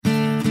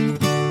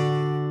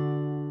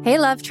Hey,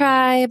 Love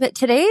Tribe.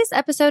 Today's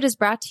episode is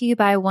brought to you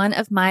by one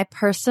of my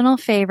personal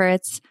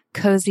favorites,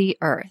 Cozy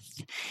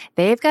Earth.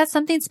 They've got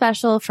something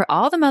special for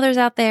all the mothers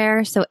out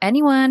there. So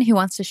anyone who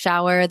wants to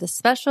shower the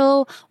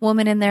special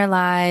woman in their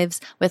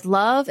lives with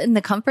love and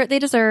the comfort they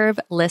deserve,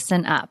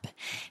 listen up.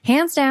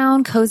 Hands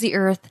down, Cozy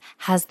Earth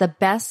has the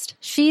best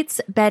sheets,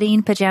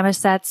 bedding, pajama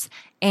sets,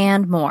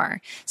 and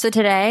more. So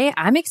today,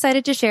 I'm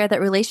excited to share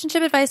that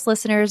Relationship Advice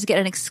listeners get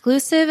an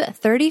exclusive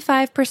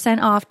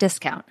 35% off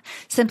discount.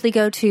 Simply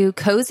go to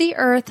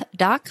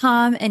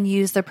CozyEarth.com and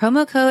use the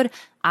promo code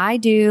I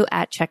do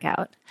at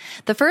checkout.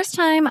 The first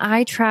time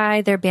I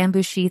tried their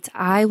bamboo sheets,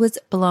 I was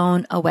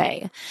blown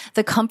away.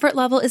 The comfort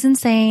level is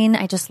insane.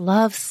 I just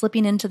love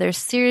slipping into their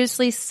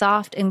seriously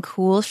soft and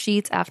cool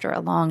sheets after a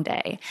long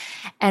day.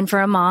 And for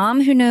a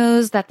mom who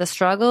knows that the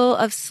struggle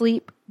of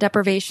sleep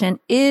deprivation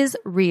is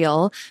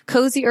real,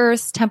 Cozy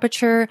Earth's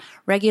temperature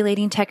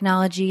regulating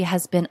technology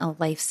has been a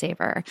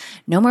lifesaver.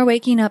 No more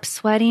waking up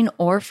sweating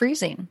or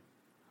freezing.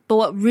 But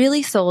what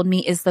really sold me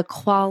is the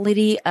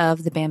quality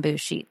of the bamboo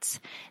sheets.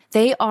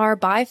 They are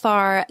by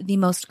far the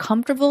most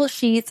comfortable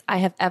sheets I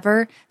have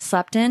ever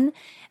slept in.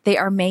 They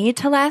are made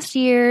to last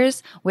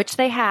years, which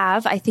they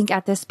have. I think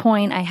at this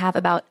point, I have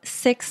about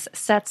 6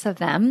 sets of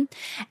them.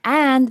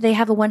 And they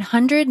have a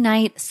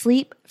 100-night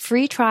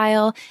sleep-free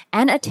trial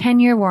and a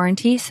 10-year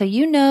warranty. So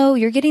you know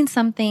you're getting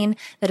something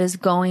that is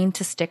going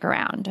to stick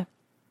around.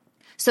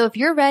 So if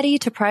you're ready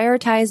to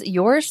prioritize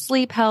your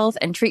sleep health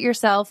and treat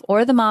yourself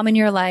or the mom in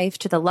your life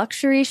to the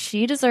luxury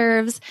she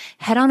deserves,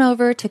 head on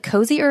over to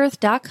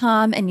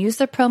CozyEarth.com and use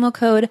the promo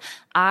code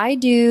I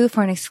do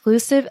for an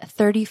exclusive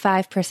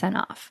 35%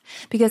 off.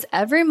 Because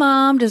every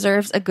mom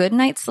deserves a good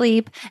night's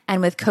sleep,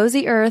 and with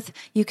Cozy Earth,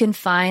 you can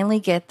finally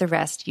get the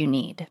rest you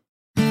need.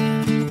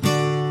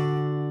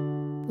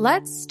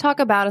 Let's talk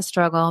about a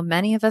struggle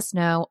many of us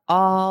know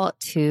all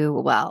too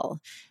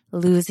well.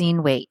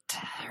 Losing weight.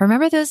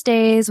 Remember those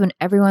days when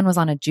everyone was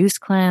on a juice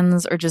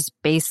cleanse or just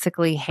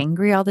basically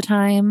hangry all the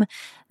time?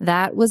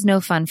 That was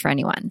no fun for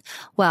anyone.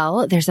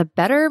 Well, there's a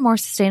better, more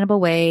sustainable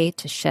way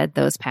to shed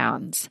those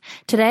pounds.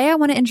 Today, I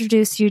want to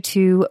introduce you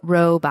to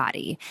Ro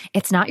Body.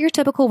 It's not your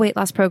typical weight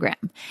loss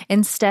program.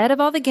 Instead of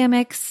all the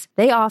gimmicks,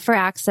 they offer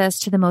access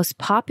to the most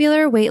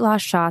popular weight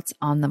loss shots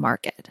on the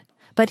market.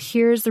 But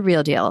here's the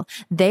real deal.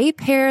 They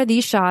pair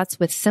these shots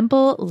with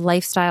simple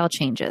lifestyle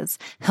changes,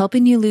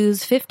 helping you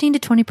lose 15 to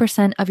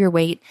 20% of your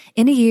weight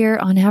in a year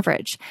on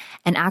average,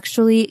 and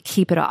actually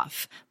keep it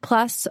off.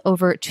 Plus,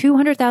 over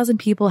 200,000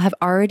 people have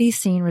already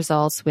seen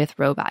results with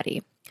Ro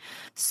Body.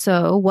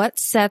 So what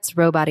sets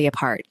Ro Body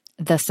apart?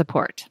 The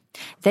support.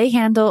 They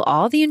handle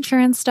all the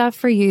insurance stuff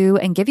for you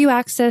and give you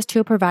access to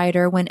a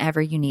provider whenever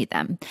you need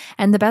them.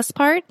 And the best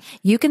part,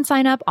 you can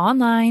sign up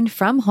online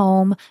from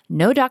home,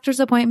 no doctor's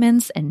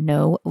appointments, and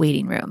no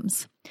waiting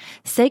rooms.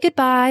 Say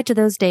goodbye to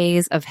those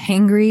days of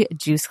hangry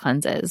juice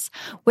cleanses.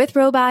 With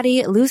Ro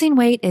Body, losing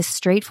weight is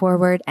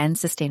straightforward and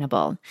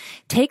sustainable.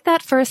 Take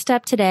that first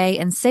step today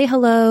and say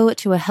hello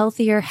to a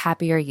healthier,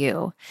 happier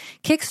you.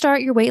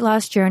 Kickstart your weight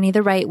loss journey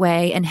the right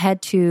way and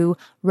head to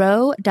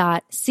ro.co/IDO.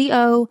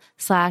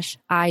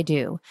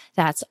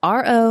 That's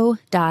ro.co/IDO.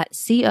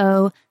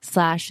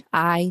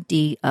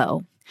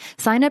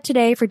 Sign up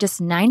today for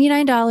just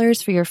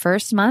 $99 for your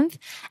first month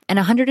and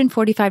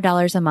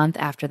 $145 a month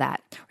after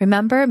that.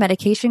 Remember,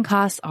 medication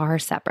costs are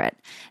separate.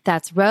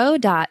 That's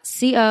ro.co/IDO.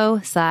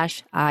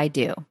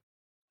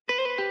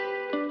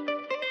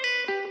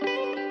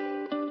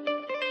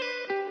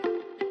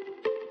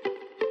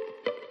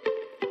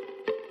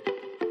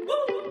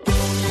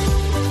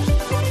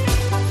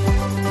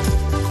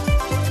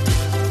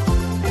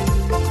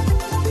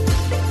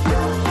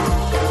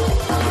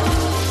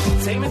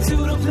 Take me to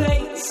the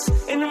place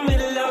in the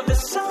middle of the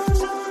sun.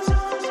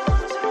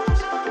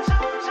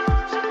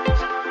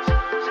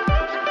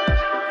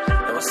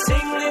 And we'll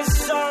sing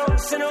this song,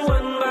 sing it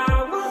one by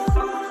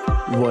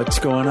one. What's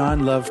going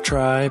on, Love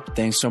Tribe?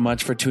 Thanks so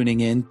much for tuning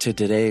in to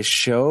today's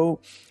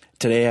show.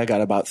 Today, I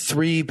got about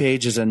 3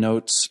 pages of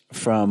notes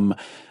from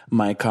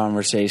my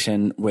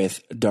conversation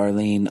with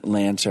Darlene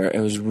Lancer. It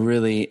was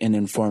really an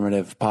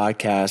informative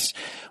podcast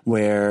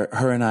where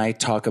her and I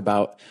talk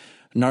about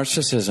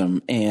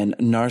narcissism and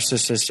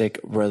narcissistic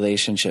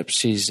relationships.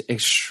 She's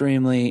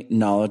extremely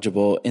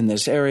knowledgeable in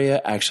this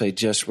area, actually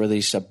just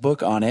released a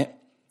book on it,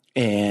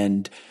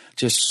 and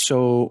just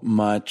so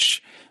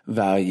much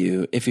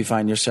value. If you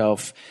find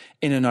yourself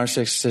in a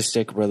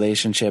narcissistic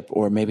relationship,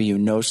 or maybe you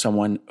know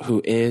someone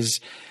who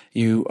is,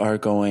 you are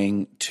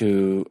going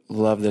to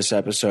love this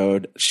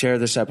episode. Share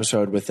this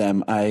episode with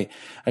them. I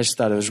just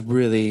thought it was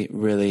really,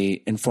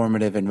 really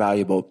informative and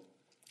valuable.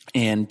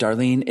 And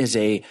Darlene is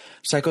a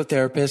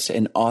psychotherapist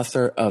and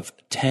author of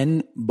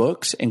 10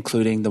 books,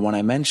 including the one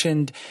I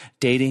mentioned,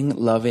 Dating,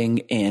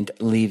 Loving, and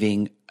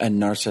Leaving a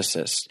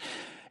Narcissist.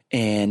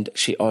 And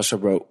she also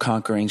wrote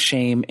Conquering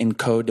Shame and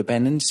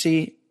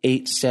Codependency,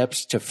 8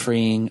 Steps to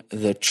Freeing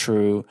the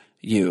True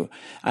You.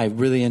 I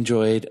really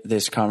enjoyed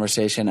this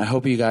conversation. I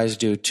hope you guys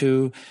do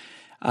too.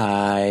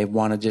 I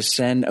want to just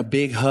send a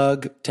big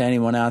hug to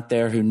anyone out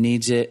there who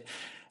needs it.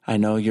 I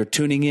know you're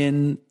tuning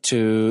in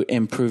to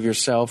improve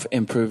yourself,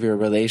 improve your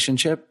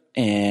relationship.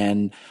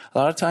 And a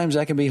lot of times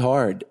that can be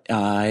hard.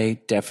 I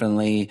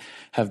definitely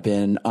have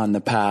been on the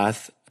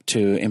path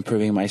to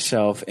improving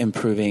myself,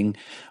 improving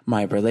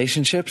my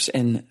relationships.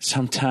 And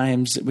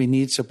sometimes we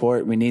need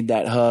support. We need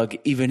that hug,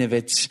 even if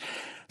it's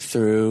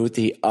through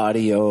the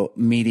audio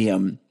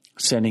medium,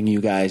 sending you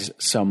guys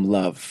some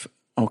love.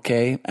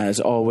 Okay. As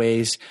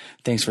always,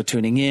 thanks for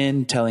tuning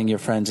in, telling your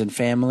friends and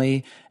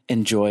family.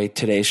 Enjoy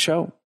today's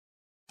show.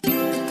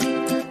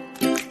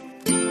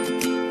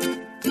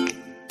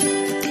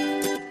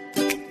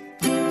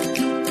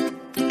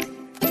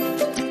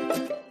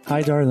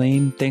 Hi,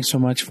 Darlene. Thanks so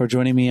much for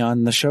joining me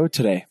on the show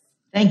today.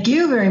 Thank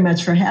you very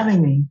much for having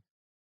me.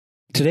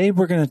 Today,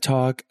 we're going to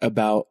talk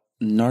about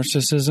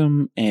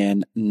narcissism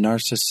and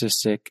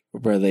narcissistic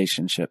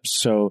relationships.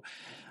 So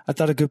I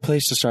thought a good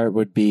place to start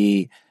would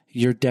be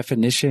your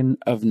definition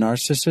of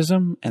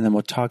narcissism, and then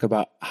we'll talk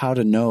about how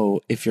to know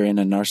if you're in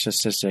a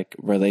narcissistic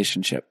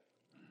relationship.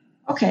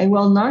 Okay,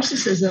 well,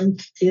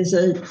 narcissism is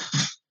a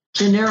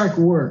generic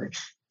word.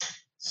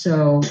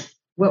 So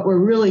what we're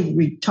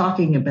really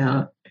talking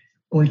about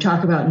when we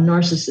talk about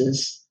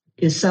narcissist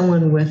is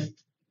someone with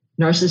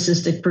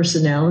narcissistic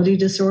personality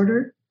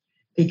disorder,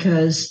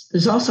 because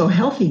there's also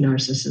healthy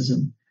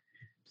narcissism.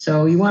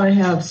 So you want to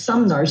have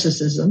some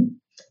narcissism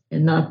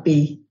and not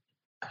be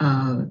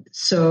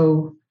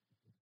so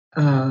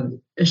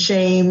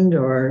ashamed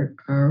or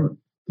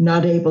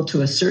not able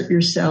to assert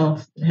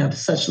yourself, have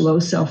such low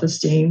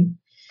self-esteem.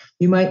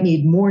 You might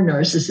need more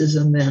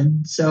narcissism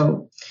then.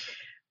 So,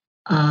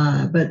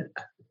 but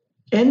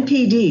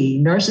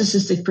NPD,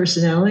 narcissistic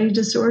personality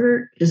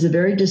disorder, is a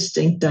very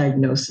distinct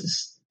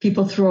diagnosis.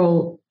 People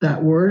throw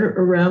that word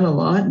around a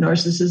lot,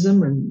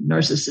 narcissism and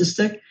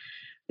narcissistic.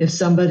 If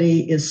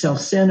somebody is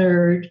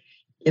self-centered,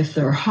 if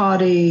they're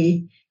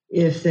haughty,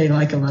 if they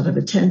like a lot of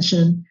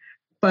attention.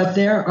 But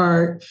there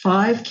are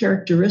 5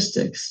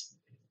 characteristics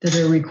that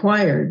are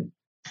required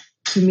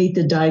to meet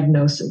the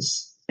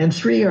diagnosis, and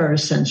 3 are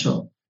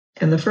essential.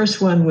 And the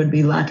first one would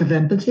be lack of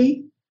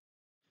empathy,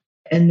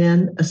 and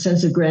then a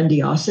sense of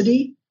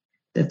grandiosity,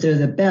 that they're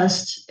the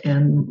best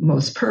and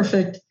most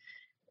perfect.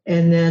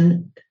 And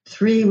then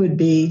 3 would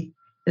be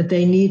that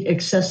they need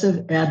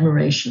excessive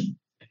admiration.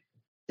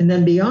 And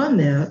then beyond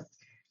that,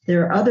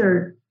 there are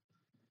other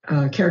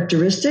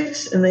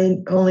characteristics, and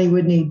they only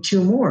would need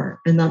 2 more.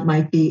 And that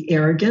might be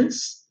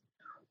arrogance,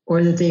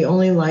 or that they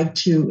only like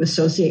to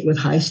associate with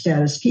high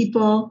status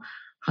people,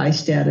 high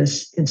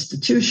status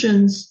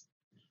institutions.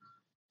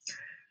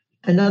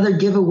 Another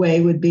giveaway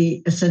would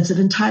be a sense of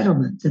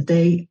entitlement, that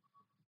they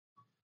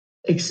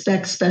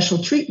expect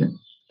special treatment.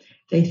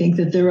 They think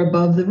that they're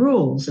above the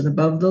rules and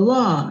above the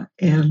law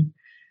and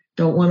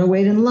don't want to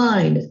wait in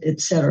line,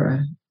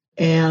 etc.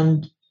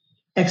 And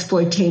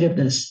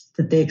exploitativeness,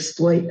 that they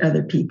exploit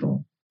other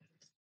people.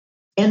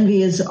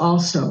 Envy is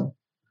also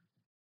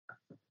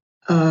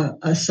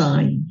a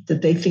sign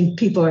that they think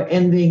people are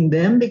envying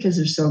them because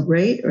they're so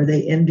great, or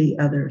they envy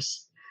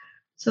others.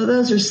 So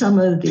those are some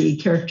of the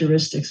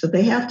characteristics, but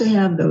they have to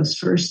have those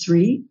first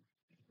 3.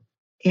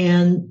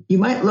 And you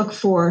might look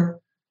for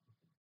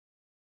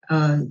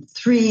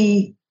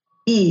 3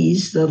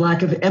 E's, the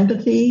lack of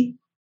empathy,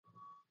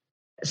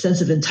 a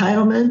sense of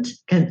entitlement,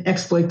 and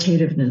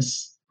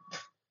exploitativeness.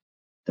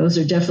 Those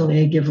are definitely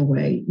a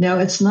giveaway. Now,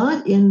 it's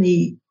not in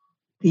the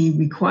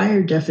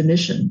required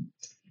definition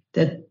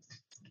that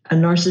a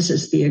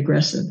narcissist be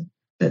aggressive,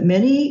 but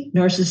many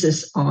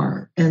narcissists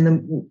are. And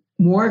the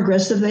more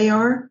aggressive they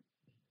are,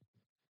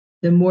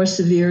 the more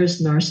severe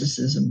is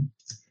narcissism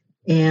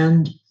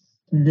and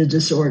the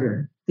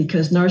disorder,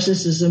 because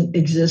narcissism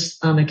exists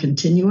on a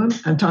continuum.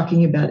 I'm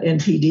talking about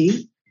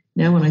NPD.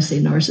 Now, when I say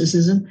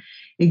narcissism,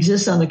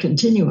 exists on a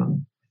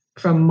continuum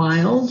from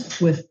mild,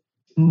 with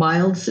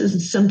mild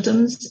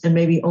symptoms and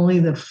maybe only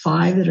the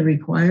 5 that are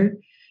required,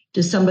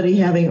 to somebody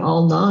having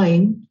all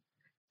 9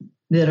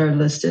 that are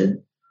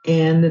listed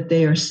and that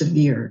they are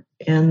severe.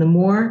 And the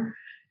more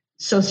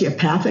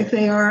sociopathic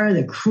they are,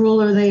 the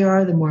crueler they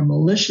are, the more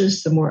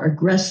malicious, the more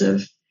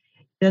aggressive,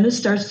 then it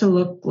starts to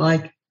look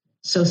like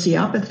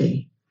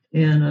sociopathy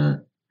and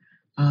a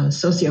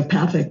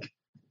sociopathic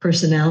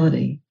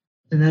personality.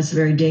 And that's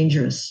very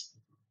dangerous.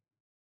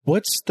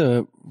 What's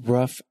the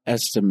rough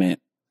estimate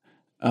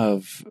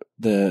of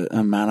the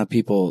amount of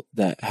people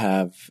that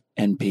have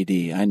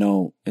NPD? I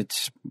know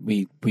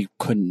we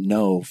couldn't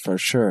know for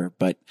sure,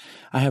 but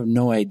I have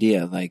no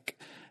idea, like,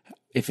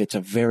 if it's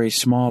a very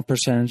small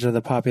percentage of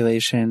the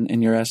population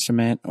in your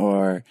estimate,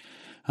 or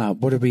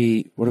what are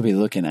we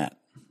looking at?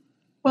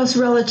 Well, it's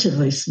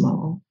relatively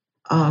small.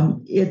 They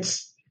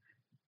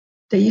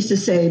used to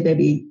say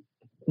maybe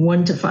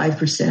 1 to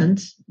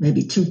 5%,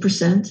 maybe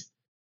 2%.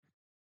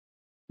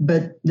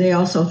 But they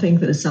also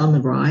think that it's on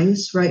the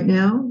rise right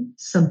now.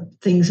 Some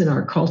things in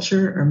our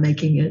culture are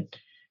making it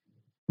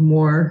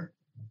more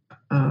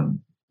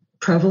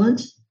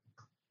prevalent.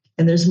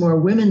 And there's more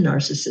women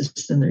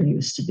narcissists than there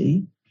used to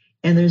be.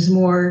 And there's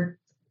more,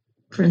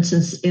 for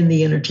instance, in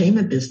the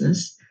entertainment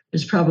business,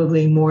 there's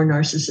probably more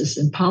narcissists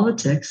in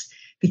politics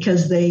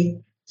because they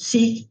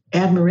seek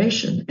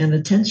admiration and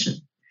attention.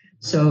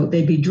 So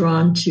they'd be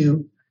drawn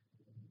to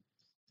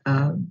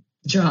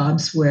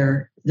jobs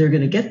where they're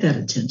going to get that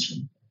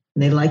attention.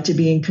 And they like to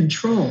be in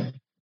control.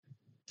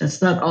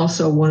 That's not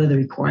also one of the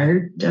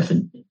required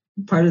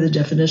part of the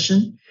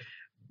definition.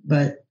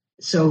 But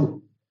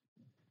so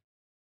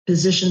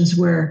positions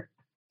where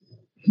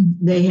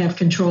they have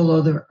control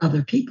over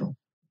other people.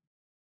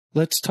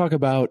 Let's talk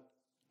about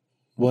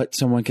what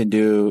someone can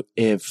do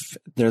if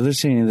they're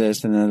listening to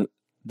this and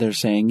they're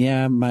saying,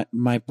 yeah,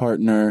 my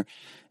partner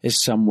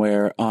is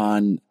somewhere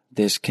on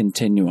this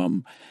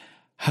continuum.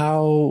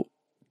 How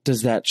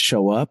does that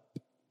show up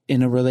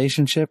in a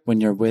relationship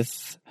when you're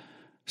with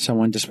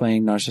someone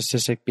displaying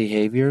narcissistic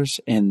behaviors?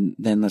 And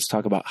then let's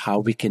talk about how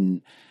we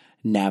can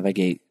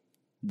navigate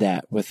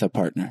that with a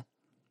partner.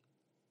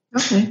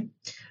 Okay.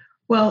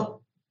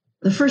 Well,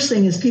 the first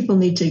thing is people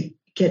need to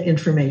get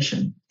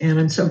information. And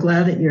I'm so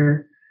glad that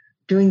you're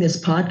doing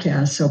this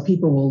podcast so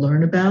people will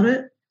learn about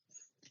it.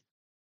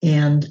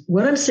 And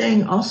what I'm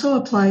saying also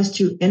applies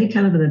to any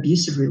kind of an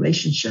abusive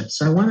relationship.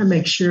 So I want to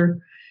make sure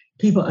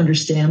people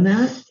understand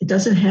that. It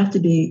doesn't have to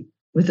be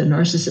with a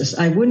narcissist.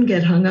 I wouldn't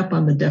get hung up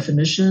on the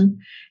definition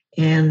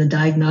and the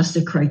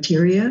diagnostic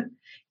criteria,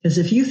 because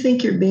if you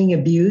think you're being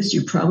abused,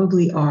 you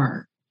probably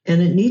are.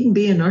 And it needn't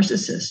be a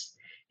narcissist.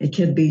 It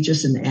could be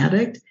just an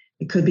addict.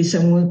 It could be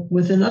someone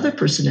with another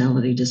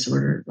personality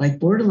disorder, like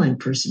borderline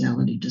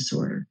personality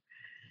disorder.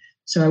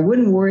 So I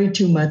wouldn't worry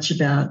too much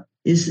about,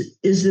 is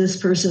this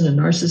person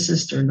a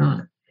narcissist or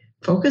not?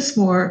 Focus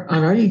more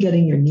on, are you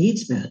getting your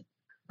needs met?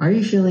 Are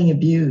you feeling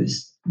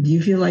abused? Do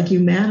you feel like you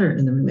matter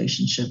in the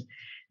relationship?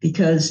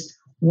 Because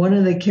one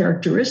of the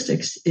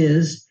characteristics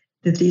is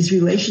that these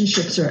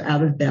relationships are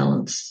out of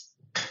balance.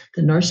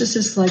 The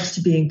narcissist likes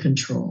to be in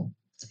control.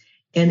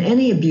 And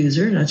any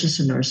abuser, not just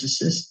a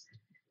narcissist,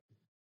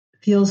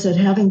 feels that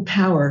having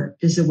power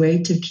is a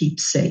way to keep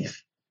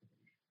safe.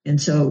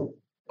 And so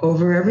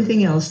over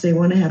everything else, they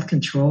want to have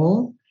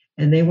control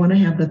and they want to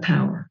have the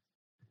power.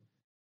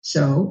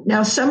 So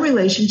now some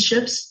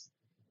relationships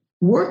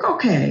work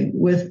okay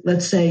with,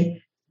 let's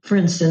say, for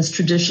instance,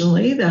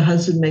 traditionally, the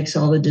husband makes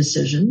all the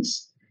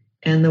decisions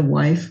and the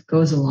wife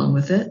goes along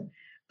with it.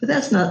 But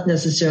that's not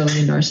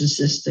necessarily a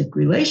narcissistic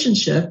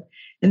relationship.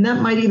 And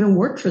that might even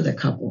work for the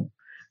couple.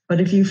 But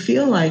if you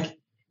feel like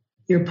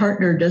your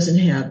partner doesn't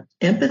have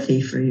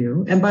empathy for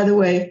you, and by the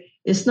way,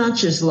 it's not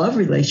just love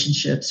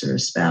relationships or a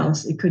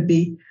spouse. It could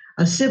be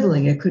a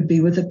sibling. It could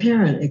be with a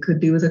parent. It could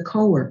be with a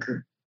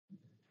coworker,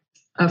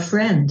 a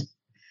friend.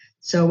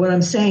 So what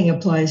I'm saying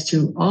applies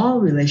to all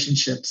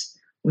relationships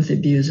with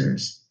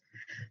abusers.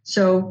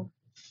 So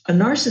a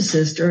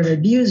narcissist or an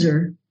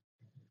abuser,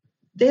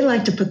 they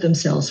like to put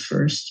themselves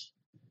first.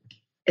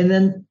 And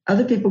then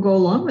other people go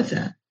along with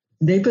that.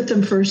 They put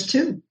them first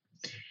too,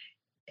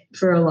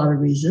 for a lot of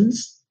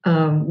reasons,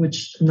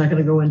 which I'm not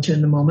going to go into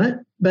in the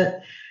moment.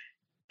 But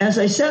as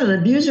I said, an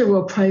abuser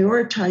will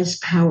prioritize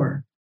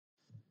power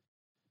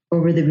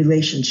over the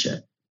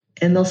relationship,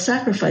 and they'll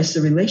sacrifice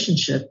the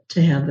relationship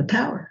to have the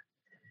power.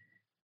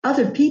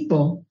 Other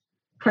people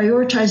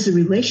prioritize the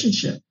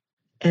relationship,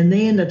 and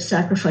they end up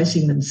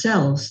sacrificing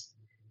themselves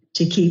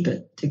to keep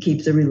it, to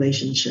keep the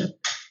relationship.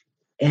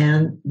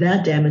 And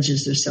that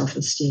damages their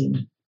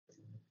self-esteem.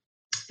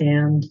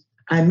 And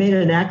I made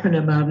an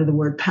acronym out of the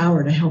word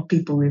power to help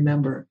people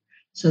remember.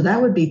 So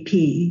that would be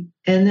P.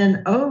 And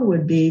then O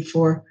would be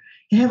for,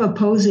 you have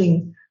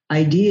opposing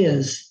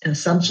ideas,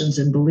 assumptions,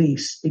 and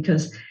beliefs,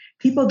 because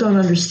people don't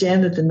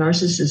understand that the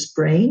narcissist's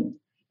brain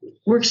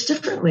works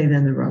differently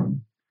than their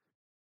own.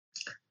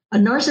 A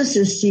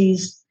narcissist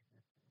sees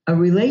a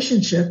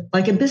relationship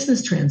like a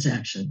business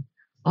transaction.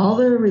 All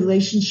their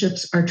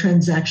relationships are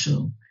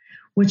transactional,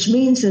 which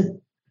means that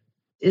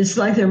it's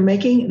like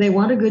they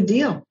want a good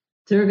deal.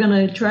 They're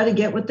going to try to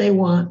get what they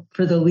want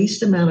for the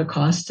least amount of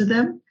cost to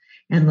them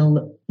and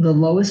the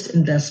lowest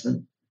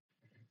investment.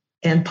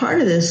 And part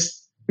of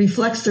this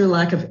reflects their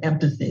lack of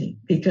empathy,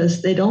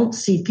 because they don't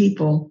see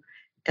people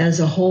as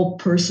a whole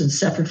person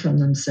separate from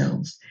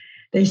themselves.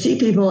 They see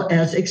people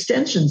as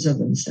extensions of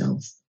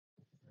themselves,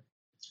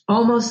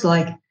 almost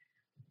like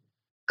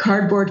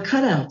cardboard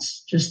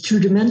cutouts, just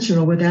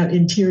two-dimensional without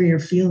interior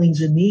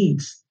feelings and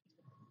needs.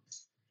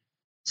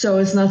 So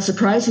it's not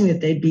surprising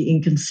that they'd be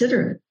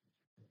inconsiderate,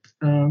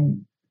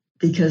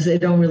 because they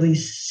don't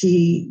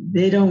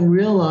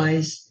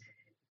realize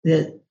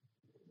that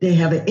they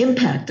have an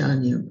impact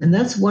on you. And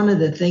that's one of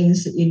the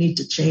things that you need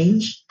to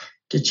change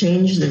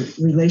the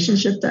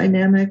relationship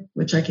dynamic,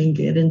 which I can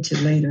get into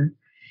later.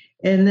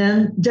 And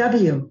then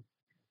W,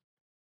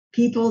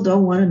 people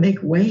don't want to make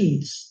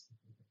waves.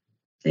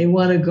 They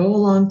want to go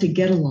along to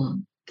get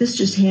along. This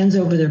just hands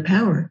over their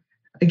power,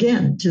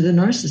 again, to the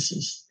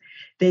narcissist.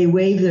 They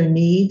waive their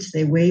needs,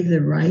 they waive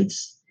their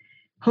rights,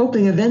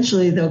 hoping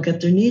eventually they'll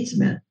get their needs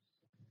met.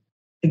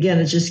 Again,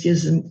 it just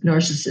gives the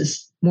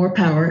narcissist more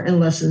power and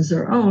lessens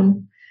their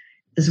own,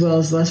 as well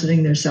as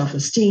lessening their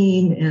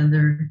self-esteem and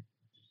their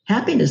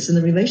happiness in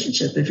the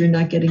relationship. If you're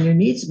not getting your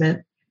needs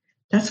met,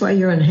 that's why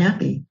you're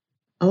unhappy.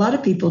 A lot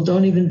of people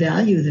don't even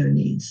value their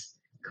needs,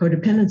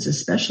 codependents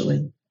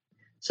especially.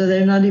 So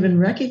they're not even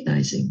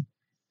recognizing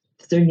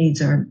that their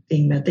needs aren't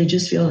being met. They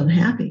just feel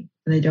unhappy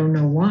and they don't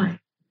know why.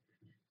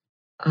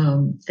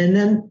 And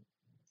then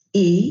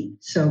E,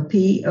 so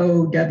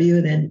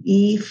POW, then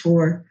E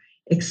for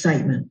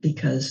excitement,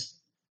 because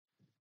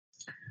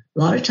a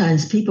lot of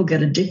times people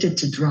get addicted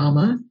to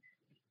drama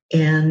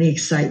and the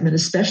excitement,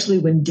 especially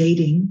when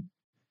dating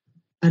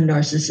a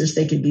narcissist.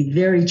 They can be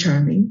very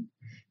charming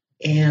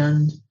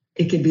and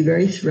it can be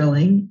very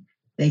thrilling.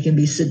 They can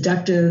be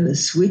seductive,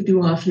 sweep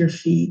you off your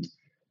feet.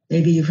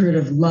 Maybe you've heard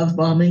of love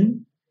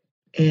bombing,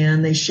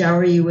 and they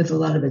shower you with a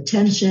lot of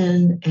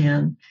attention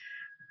and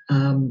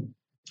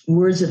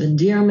words of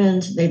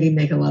endearment, maybe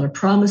make a lot of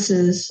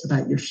promises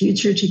about your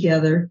future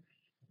together.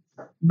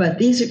 But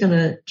these are going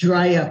to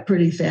dry up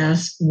pretty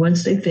fast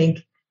once they think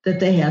that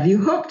they have you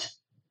hooked.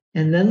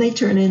 And then they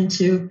turn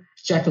into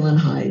Jekyll and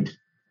Hyde.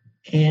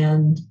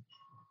 And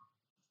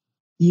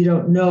you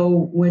don't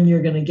know when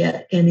you're going to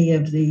get any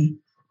of the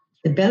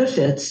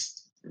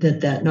benefits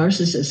that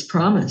narcissist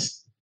promised.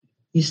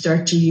 You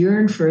start to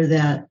yearn for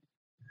that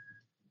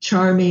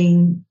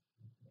charming,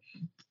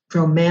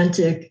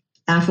 romantic,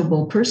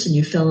 affable person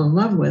you fell in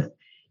love with,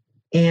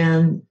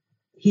 and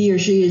he or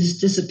she has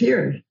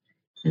disappeared.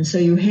 And so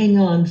you hang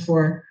on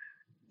for,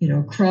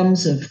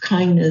 crumbs of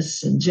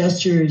kindness and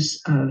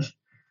gestures of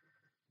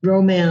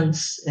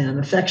romance and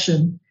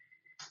affection,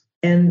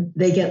 and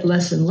they get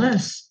less and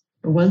less.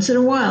 But once in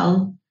a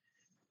while,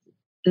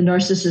 the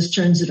narcissist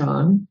turns it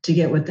on to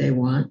get what they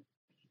want,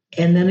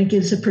 and then it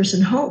gives a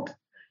person hope.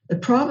 The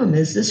problem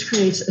is this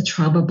creates a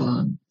trauma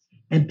bond,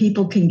 and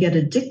people can get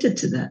addicted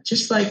to that.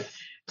 Just like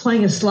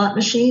playing a slot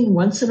machine,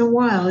 once in a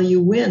while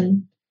you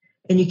win,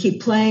 and you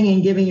keep playing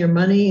and giving your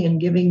money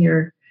and giving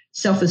your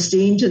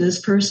self-esteem to this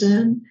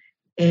person,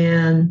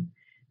 and,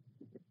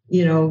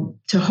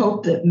 to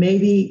hope that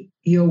maybe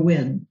you'll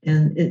win.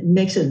 And it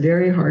makes it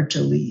very hard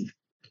to leave.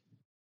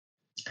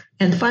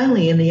 And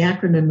finally, in the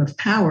acronym of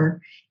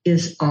power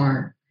is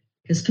R,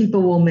 because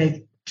people will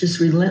make just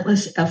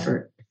relentless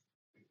effort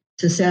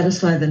to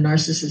satisfy the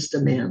narcissist's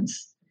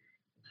demands.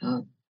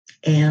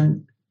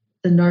 And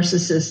the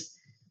narcissist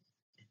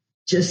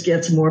just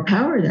gets more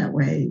power that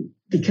way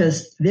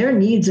because their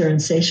needs are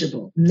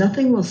insatiable.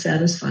 Nothing will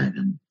satisfy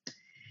them.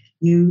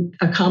 You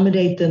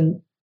accommodate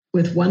them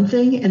with one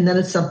thing, and then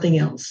it's something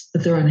else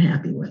that they're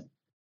unhappy with.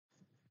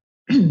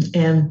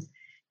 And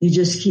you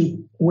just keep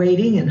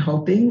waiting and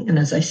hoping. And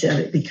as I said,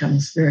 it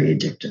becomes very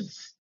addictive.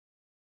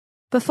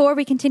 Before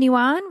we continue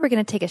on, we're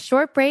going to take a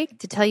short break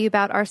to tell you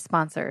about our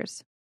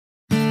sponsors.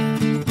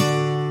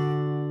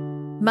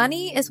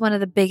 Money is one of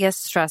the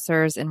biggest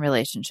stressors in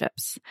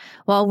relationships.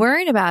 While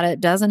worrying about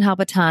it doesn't help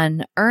a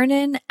ton,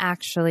 Earnin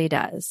actually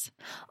does.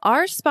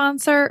 Our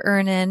sponsor,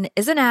 Earnin,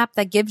 is an app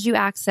that gives you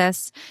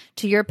access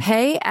to your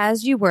pay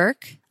as you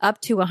work, up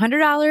to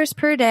 $100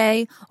 per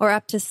day or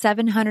up to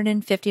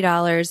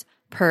 $750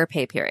 per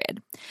pay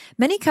period.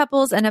 Many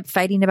couples end up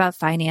fighting about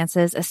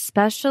finances,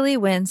 especially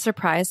when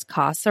surprise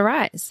costs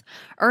arise.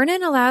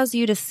 Earnin allows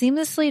you to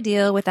seamlessly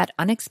deal with that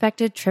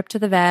unexpected trip to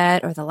the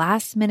vet or the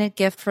last-minute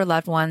gift for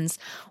loved ones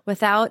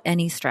without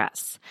any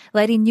stress,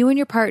 letting you and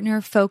your partner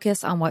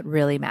focus on what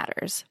really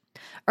matters.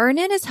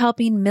 Earnin is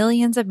helping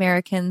millions of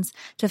Americans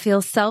to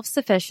feel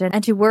self-sufficient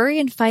and to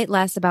worry and fight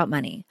less about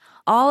money.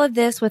 All of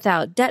this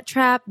without debt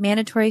trap,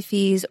 mandatory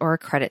fees, or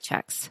credit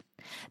checks.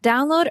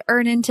 Download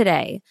Earnin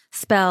today,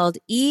 spelled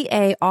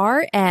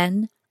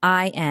EARNIN,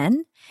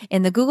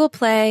 in the Google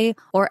Play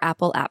or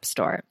Apple App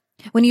Store.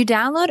 When you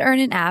download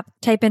Earnin app,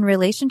 type in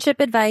relationship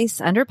advice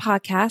under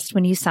podcast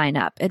when you sign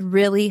up. It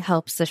really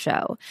helps the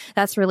show.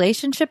 That's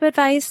relationship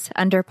advice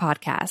under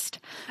podcast.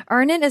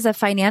 Earnin is a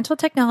financial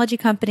technology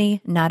company,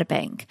 not a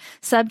bank.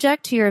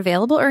 Subject to your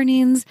available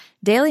earnings,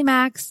 daily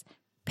max,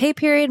 pay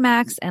period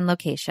max, and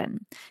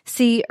location.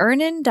 See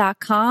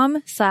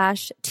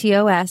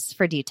earnin.com/TOS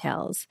for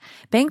details.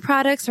 Bank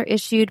products are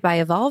issued by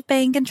Evolve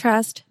Bank and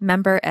Trust,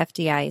 member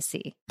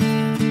FDIC.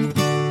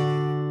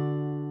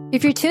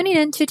 If you're tuning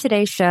into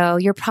today's show,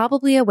 you're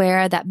probably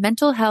aware that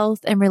mental health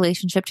and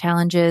relationship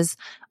challenges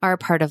are a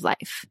part of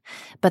life,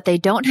 but they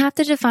don't have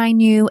to define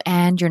you,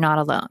 and you're not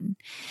alone.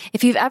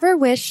 If you've ever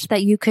wished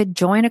that you could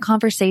join a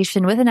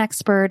conversation with an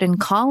expert and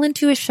call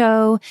into a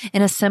show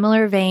in a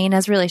similar vein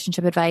as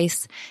relationship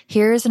advice,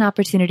 here's an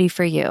opportunity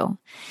for you.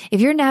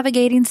 If you're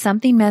navigating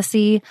something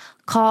messy,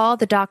 call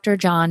the Dr.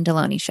 John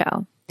Deloney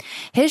Show.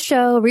 His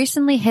show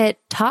recently hit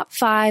top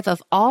 5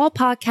 of all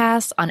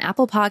podcasts on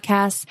Apple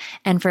Podcasts,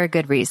 and for a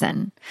good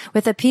reason.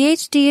 With a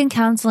PhD in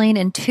counseling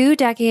and 2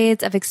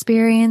 decades of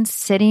experience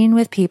sitting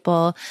with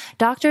people,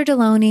 Dr.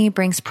 Deloney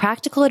brings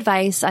practical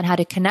advice on how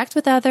to connect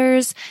with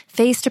others,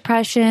 face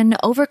depression,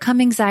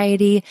 overcome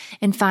anxiety,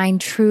 and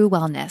find true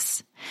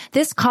wellness.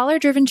 This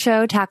caller-driven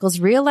show tackles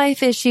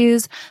real-life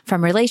issues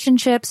from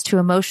relationships to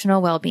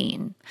emotional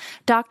well-being.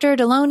 Dr.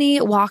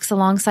 Deloney walks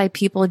alongside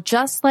people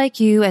just like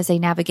you as they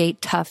navigate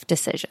tough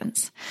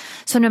decisions.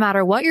 So no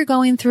matter what you're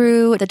going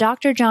through, the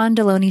Dr. John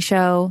Deloney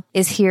Show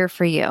is here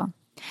for you.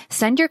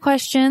 Send your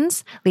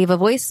questions, leave a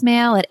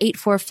voicemail at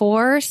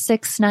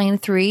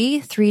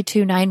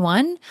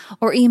 844-693-3291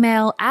 or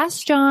email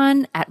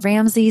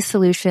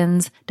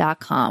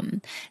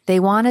askjohn@ramseysolutions.com. They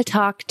want to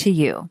talk to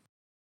you.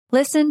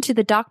 Listen to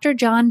the Dr.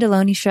 John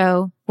Deloney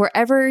Show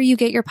wherever you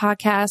get your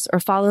podcasts or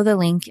follow the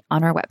link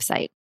on our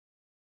website.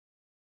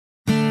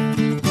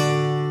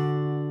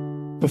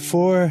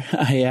 Before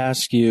I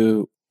ask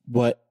you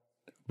what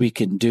we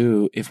can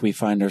do if we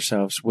find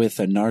ourselves with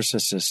a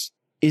narcissist,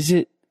 is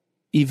it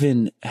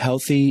even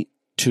healthy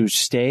to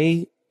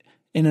stay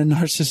in a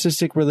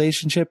narcissistic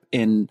relationship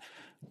and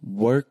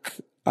work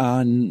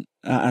on,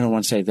 I don't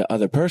want to say the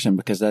other person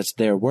because that's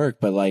their work,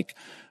 but like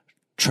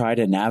try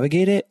to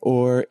navigate it?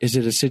 Or is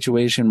it a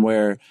situation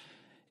where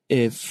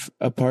if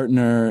a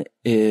partner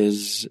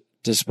is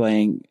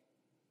displaying,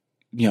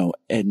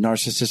 a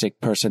narcissistic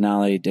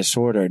personality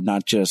disorder,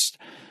 not just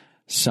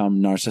some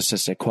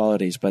narcissistic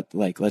qualities, but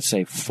like, let's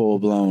say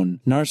full-blown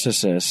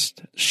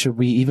narcissist, should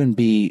we even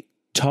be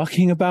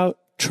talking about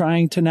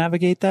trying to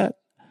navigate that?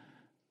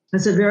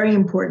 That's a very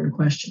important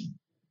question.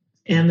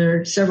 And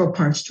there are several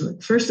parts to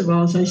it. First of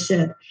all, as I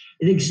said,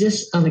 it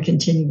exists on a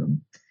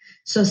continuum.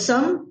 So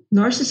some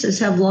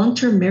narcissists have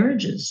long-term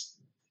marriages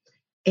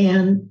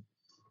and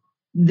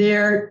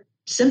their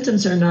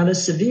symptoms are not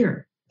as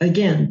severe.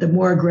 Again, the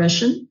more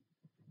aggression,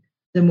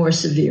 the more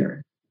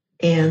severe.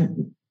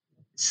 And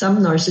some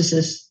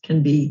narcissists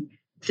can be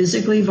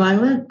physically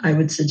violent. I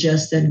would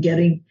suggest then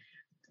getting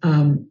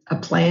a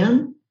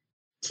plan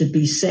to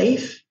be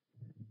safe,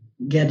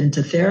 get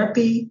into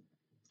therapy,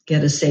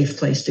 get a safe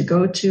place to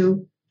go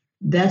to.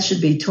 That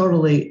should be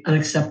totally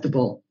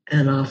unacceptable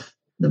and off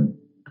the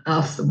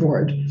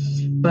board.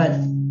 But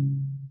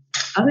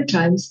other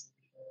times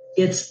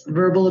it's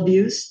verbal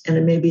abuse and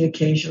it may be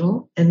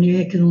occasional, and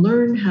you can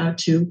learn how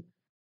to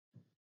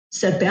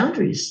set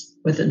boundaries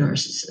with a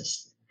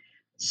narcissist.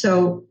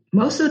 So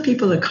most of the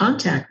people that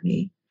contact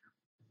me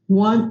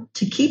want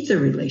to keep the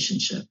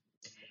relationship.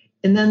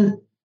 And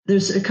then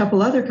there's a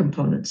couple other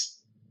components.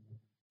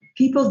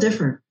 People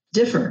differ.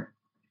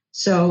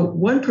 So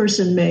one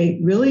person may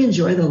really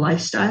enjoy the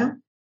lifestyle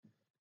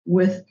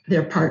with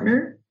their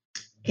partner,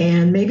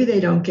 and maybe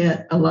they don't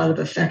get a lot of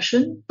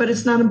affection, but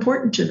it's not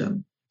important to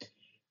them.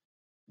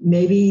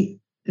 Maybe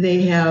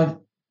they have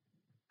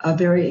a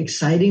very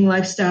exciting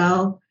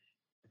lifestyle.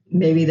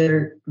 Maybe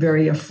they're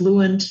very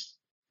affluent,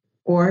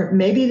 or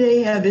maybe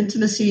they have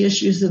intimacy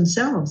issues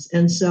themselves.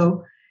 And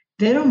so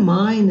they don't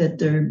mind that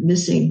they're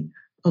missing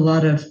a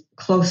lot of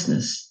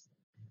closeness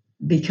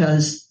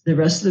because the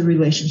rest of the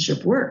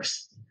relationship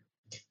works.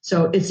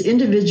 So it's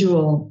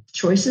individual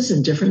choices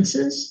and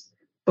differences,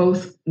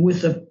 both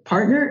with the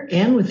partner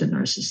and with the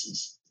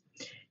narcissist.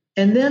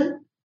 And then,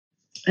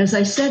 as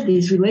I said,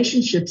 these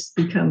relationships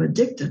become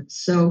addictive.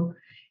 So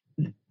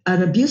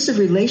an abusive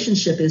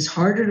relationship is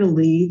harder to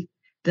leave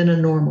than a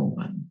normal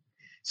one.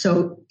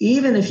 So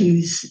even if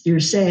you're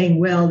saying,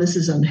 well, this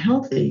is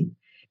unhealthy,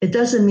 it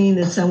doesn't mean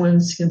that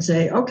someone can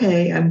say,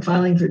 okay, I'm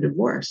filing for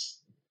divorce.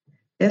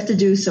 They have to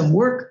do some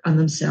work on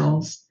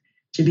themselves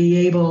to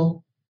be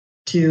able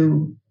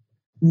to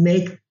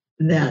make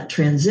that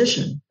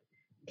transition.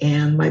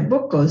 And my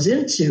book goes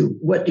into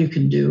what you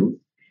can do.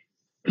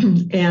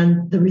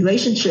 And the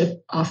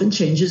relationship often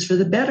changes for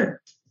the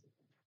better.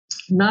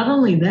 Not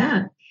only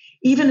that,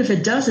 even if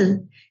it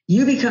doesn't,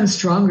 you become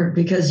stronger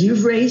because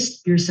you've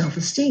raised your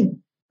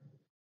self-esteem.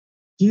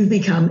 You've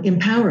become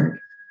empowered.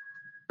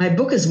 My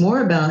book is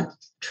more about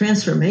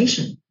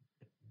transformation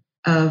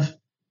of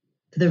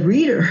the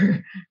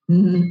reader.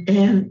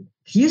 And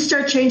if you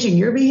start changing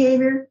your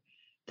behavior,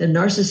 the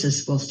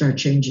narcissist will start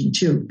changing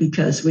too.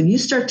 Because when you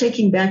start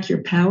taking back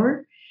your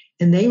power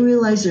and they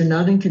realize they're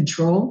not in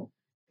control,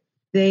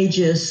 they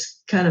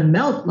just kind of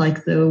melt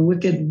like the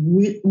wicked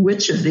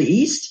witch of the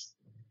East.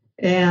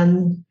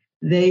 And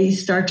they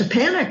start to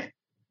panic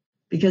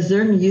because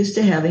they're used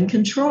to having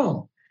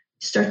control.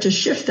 Start to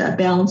shift that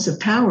balance of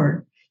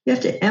power. You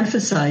have to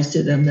emphasize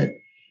to them that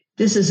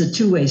this is a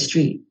two-way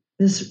street.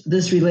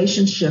 This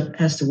relationship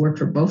has to work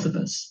for both of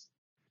us.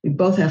 We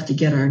both have to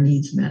get our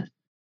needs met.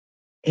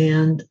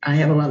 And I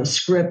have a lot of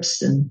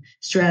scripts and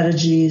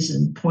strategies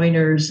and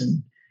pointers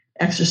and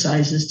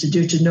exercises to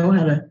do to know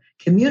how to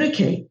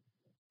communicate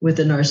with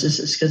the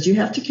narcissist, because you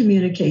have to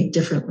communicate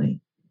differently,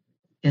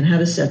 and how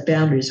to set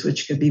boundaries,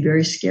 which could be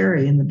very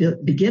scary in the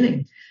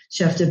beginning.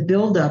 So you have to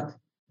build up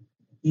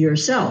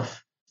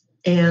yourself.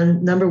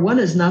 And number one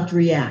is not to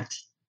react,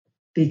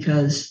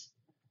 because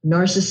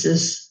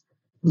narcissists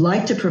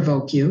like to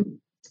provoke you.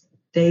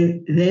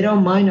 They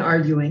don't mind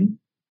arguing.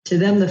 To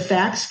them, the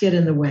facts get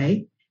in the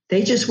way.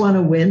 They just want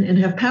to win and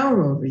have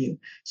power over you.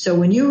 So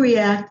when you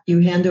react, you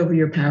hand over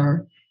your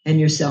power and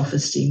your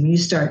self-esteem. When you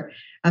start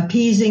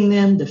appeasing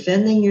them,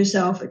 defending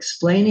yourself,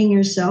 explaining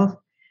yourself,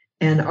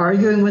 and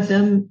arguing with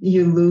them,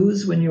 you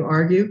lose when you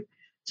argue.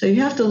 So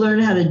you have to learn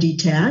how to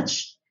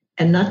detach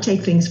and not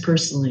take things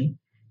personally,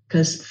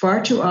 because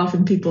far too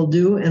often people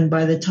do. And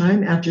by the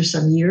time, after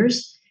some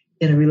years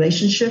in a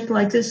relationship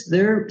like this,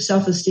 their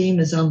self-esteem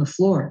is on the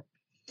floor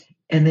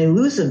and they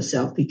lose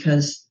themselves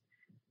because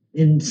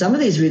in some of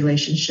these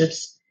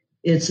relationships,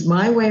 it's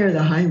my way or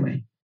the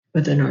highway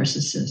with a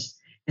narcissist.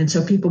 And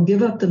so people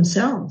give up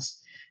themselves.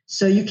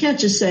 So you can't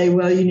just say,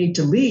 well, you need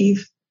to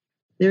leave.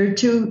 They're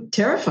too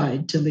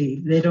terrified to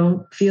leave. They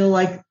don't feel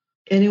like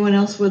anyone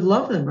else would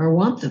love them or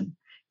want them.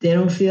 They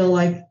don't feel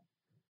like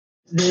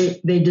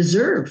they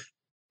deserve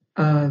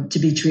to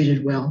be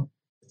treated well.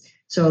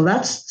 So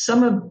that's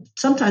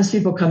sometimes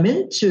people come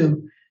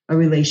into a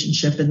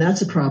relationship, and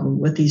that's a problem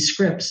with these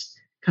scripts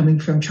coming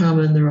from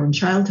trauma in their own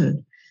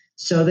childhood.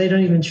 So they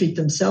don't even treat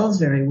themselves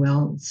very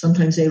well.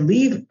 Sometimes they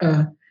leave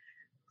a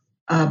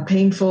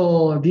painful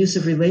or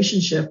abusive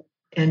relationship,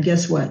 and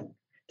guess what?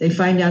 They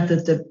find out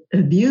that the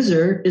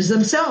abuser is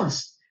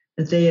themselves,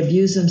 that they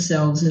abuse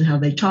themselves in how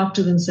they talk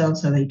to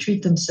themselves, how they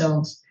treat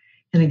themselves.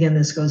 And again,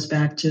 this goes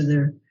back to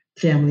their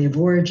family of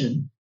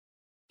origin.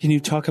 Can you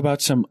talk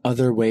about some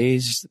other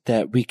ways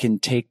that we can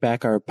take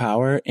back our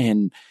power?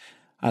 And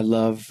I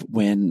love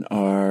when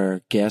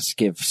our guests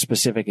give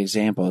specific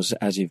examples,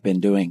 as you've been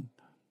doing.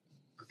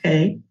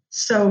 Okay.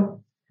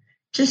 So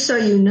just so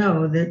you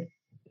know that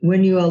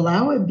when you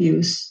allow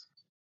abuse,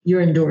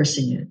 you're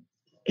endorsing it.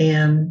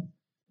 And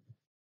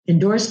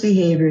endorsed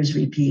behavior is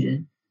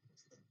repeated.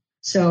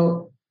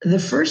 So the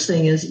first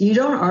thing is you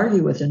don't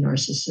argue with a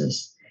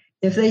narcissist.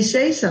 If they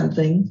say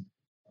something,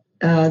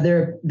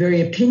 they're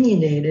very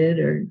opinionated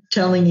or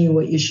telling you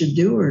what you should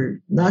do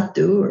or not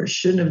do or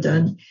shouldn't have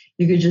done,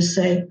 you could just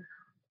say,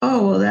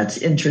 oh, well, that's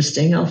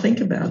interesting. I'll think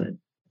about it.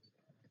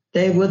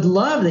 They would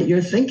love that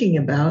you're thinking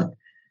about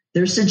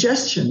their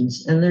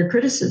suggestions and their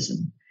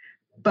criticism.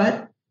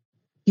 But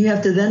you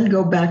have to then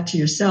go back to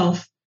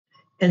yourself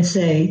and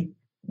say,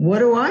 what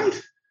do I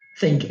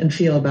think and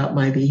feel about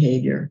my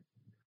behavior?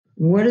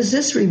 What is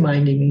this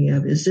reminding me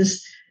of? Is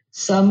this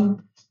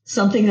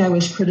something I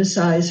was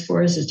criticized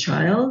for as a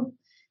child?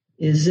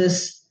 Is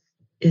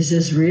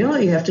this real?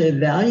 You have to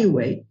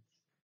evaluate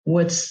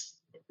what's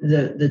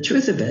the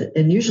truth of it.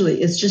 And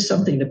usually it's just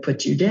something to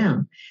put you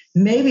down.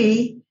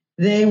 Maybe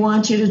they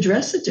want you to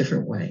dress a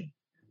different way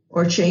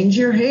or change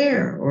your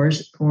hair or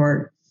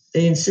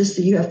they insist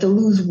that you have to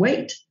lose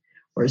weight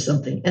or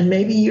something. And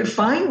maybe you're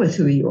fine with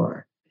who you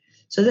are.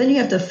 So then you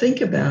have to think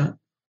about,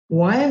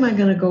 why am I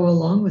going to go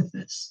along with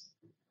this?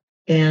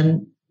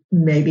 And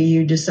maybe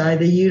you decide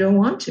that you don't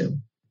want to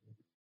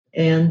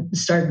and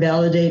start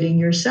validating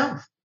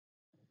yourself.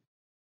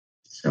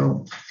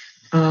 So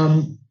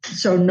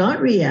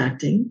not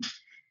reacting.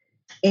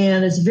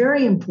 And it's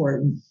very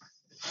important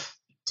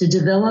to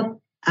develop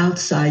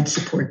outside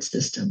support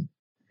system.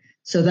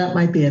 So that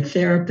might be a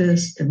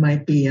therapist, it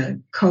might be a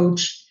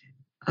coach,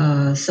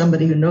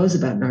 somebody who knows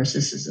about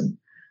narcissism.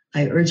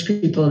 I urge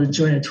people to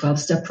join a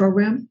 12-step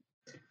program.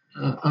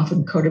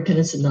 Often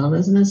Codependence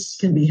Anonymous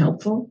can be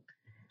helpful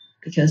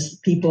because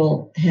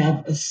people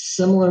have a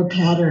similar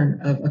pattern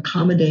of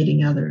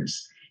accommodating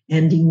others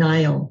and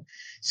denial.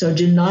 So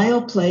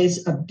denial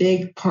plays a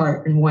big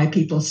part in why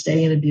people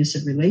stay in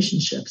abusive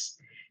relationships,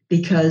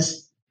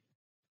 because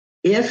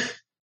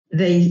if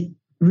they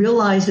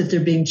realize that they're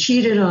being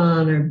cheated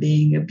on or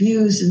being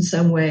abused in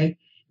some way,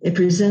 it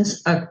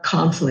presents a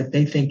conflict.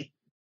 They think,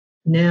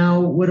 now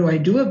what do I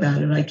do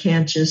about it? I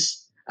can't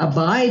just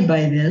abide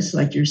by this,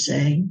 like you're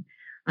saying.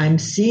 I'm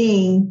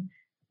seeing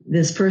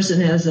this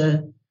person has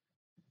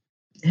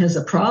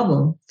a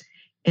problem.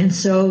 And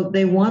so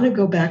they want to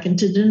go back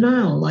into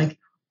denial, like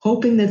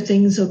hoping that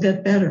things will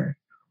get better,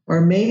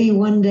 or maybe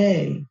one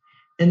day.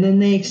 And then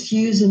they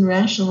excuse and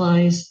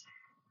rationalize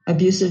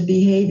abusive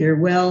behavior.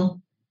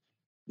 Well,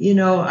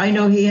 I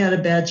know he had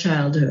a bad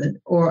childhood,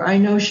 or I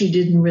know she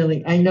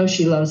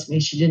loves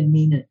me. She didn't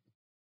mean it,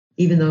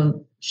 even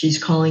though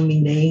she's calling me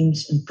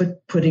names and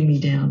putting me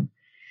down.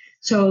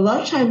 So a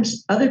lot of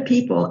times other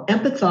people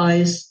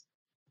empathize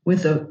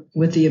with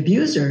the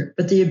abuser,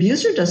 but the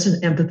abuser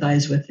doesn't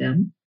empathize with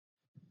them.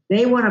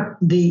 They want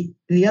the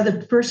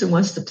other person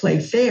wants to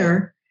play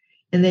fair,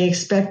 and they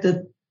expect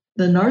that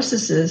the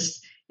narcissist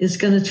is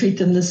going to treat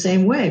them the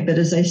same way. But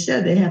as I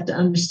said, they have to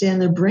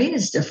understand their brain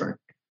is different.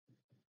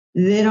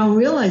 They don't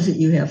realize that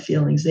you have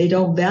feelings. They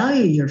don't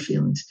value your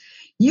feelings.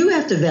 You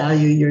have to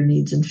value your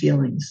needs and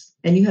feelings,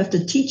 and you have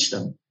to teach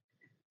them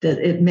that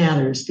it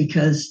matters,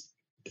 because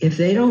if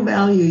they don't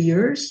value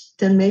yours,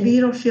 then maybe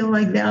you don't feel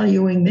like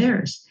valuing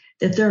theirs,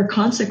 that there are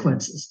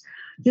consequences.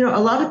 A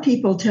lot of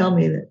people tell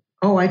me that,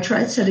 oh, I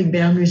tried setting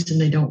boundaries and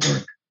they don't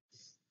work.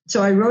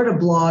 So I wrote a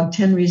blog,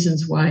 10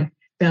 reasons why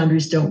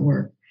boundaries don't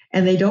work.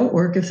 And they don't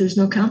work if there's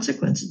no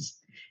consequences.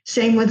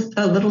 Same with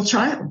a little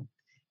child.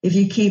 If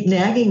you keep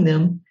nagging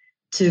them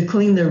to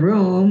clean their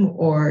room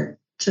or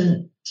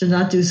to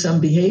not do some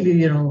behavior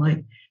you don't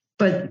like,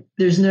 but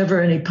there's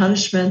never any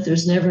punishment,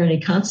 there's never any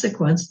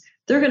consequence,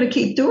 they're going to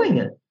keep doing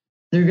it.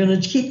 They're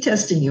going to keep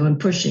testing you and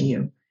pushing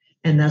you.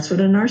 And that's what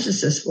a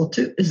narcissist will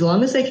do. As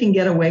long as they can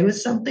get away with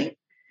something,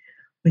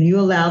 when you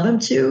allow them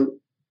to,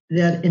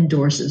 that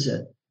endorses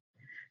it.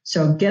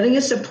 So getting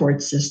a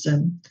support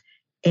system,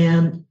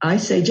 and I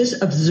say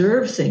just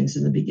observe things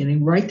in the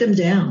beginning, write them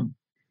down.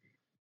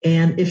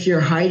 And if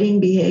you're hiding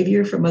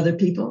behavior from other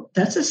people,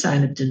 that's a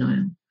sign of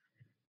denial.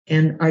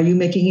 And are you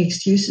making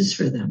excuses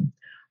for them?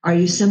 Are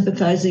you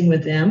sympathizing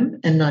with them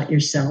and not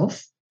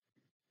yourself?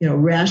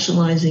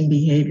 Rationalizing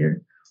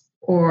behavior.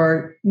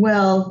 Or,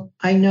 well,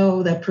 I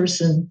know that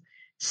person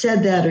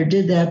said that or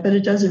did that, but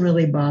it doesn't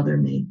really bother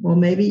me. Well,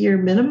 maybe you're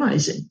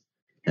minimizing.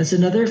 That's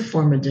another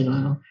form of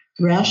denial.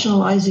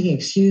 Rationalizing,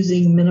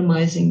 excusing,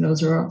 minimizing,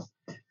 those are all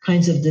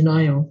kinds of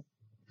denial.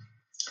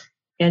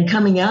 And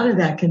coming out of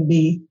that can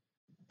be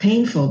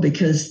painful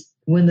because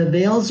when the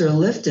veils are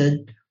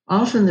lifted,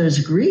 often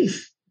there's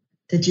grief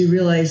that you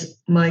realize,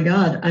 my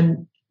God,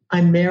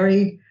 I'm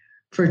married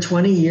for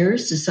 20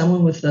 years to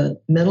someone with a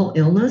mental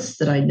illness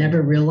that I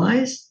never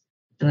realized.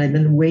 And I've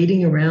been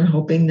waiting around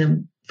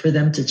hoping for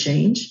them to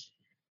change.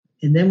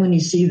 And then when you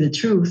see the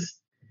truth,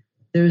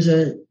 there's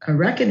a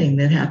reckoning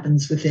that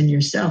happens within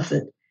yourself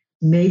that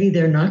maybe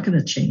they're not going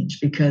to change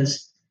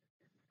because,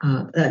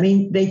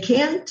 they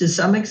can to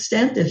some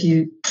extent if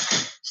you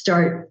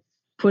start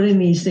putting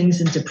these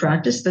things into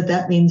practice, but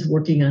that means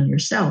working on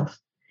yourself.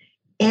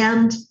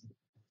 And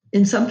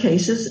in some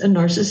cases, a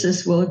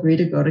narcissist will agree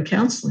to go to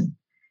counseling.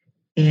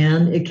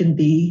 And it can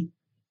be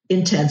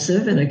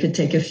intensive and it could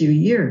take a few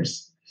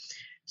years.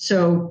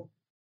 So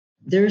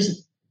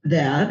there's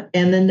that.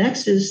 And the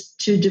next is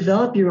to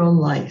develop your own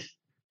life,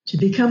 to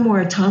become more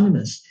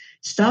autonomous.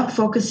 Stop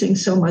focusing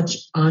so much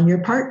on your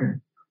partner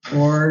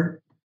or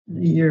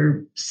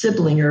your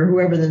sibling or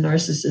whoever the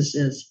narcissist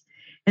is,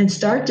 and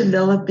start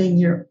developing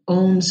your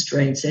own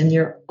strengths and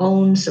your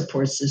own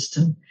support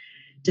system.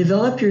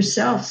 Develop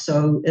yourself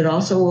so it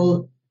also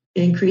will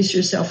increase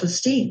your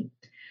self-esteem.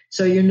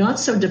 So you're not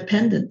so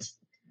dependent.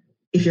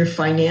 If you're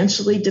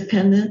financially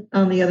dependent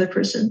on the other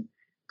person,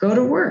 go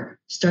to work.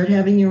 Start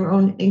having your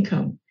own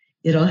income.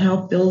 It'll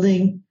help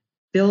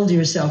build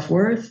your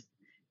self-worth,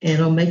 and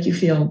it'll make you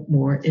feel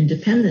more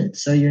independent.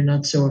 So you're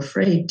not so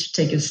afraid to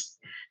take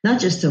not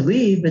just to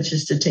leave, but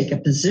just to take a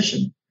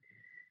position.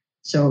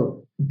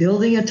 So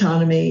building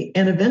autonomy.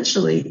 And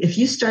eventually, if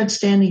you start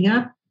standing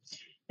up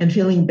and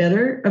feeling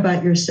better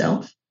about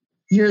yourself,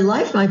 your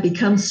life might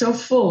become so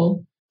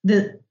full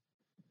that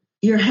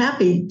you're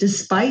happy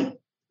despite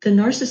the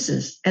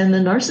narcissist. And the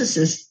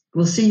narcissist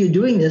will see you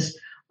doing this,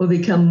 will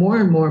become more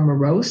and more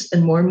morose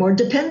and more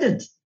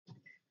dependent.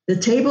 The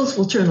tables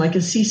will turn like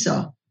a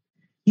seesaw.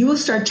 You will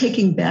start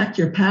taking back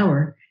your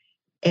power,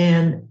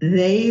 and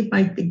they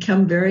might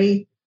become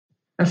very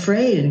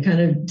afraid and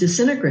kind of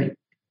disintegrate.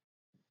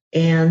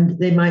 And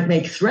they might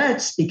make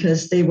threats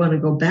because they want to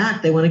go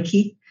back. They want to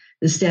keep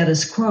the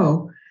status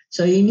quo.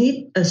 So you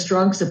need a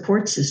strong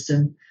support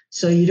system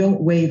so you don't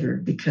waver,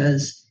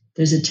 because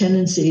there's a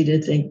tendency to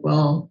think,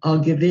 well, I'll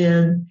give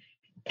in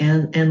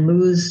and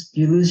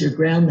you lose your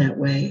ground that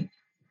way.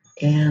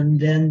 And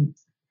then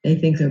they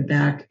think they're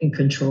back in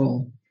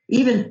control.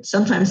 Even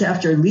sometimes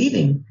after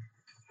leaving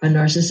a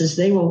narcissist,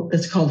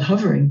 it's called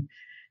hovering.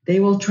 They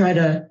will try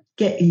to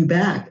get you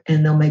back,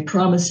 and they'll make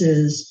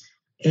promises,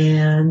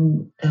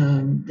 and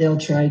they'll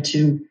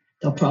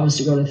promise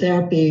to go to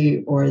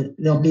therapy, or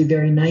they'll be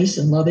very nice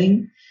and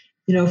loving,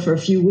 for a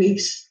few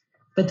weeks,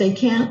 but they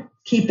can't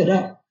keep it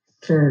up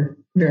for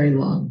very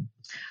long.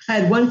 I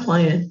had one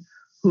client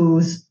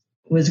who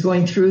was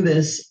going through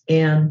this,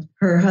 and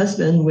her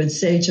husband would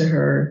say to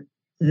her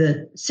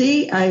that,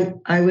 see, I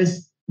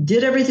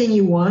did everything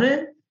you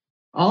wanted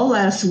all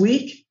last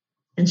week.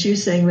 And she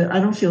was saying, but I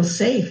don't feel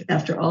safe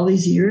after all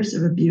these years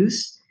of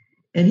abuse.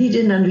 And he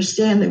didn't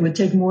understand that it would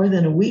take more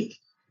than a week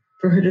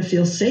for her to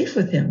feel safe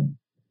with him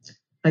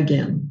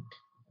again.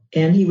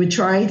 And he would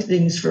try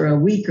things for a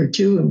week or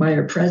two and buy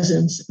her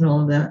presents and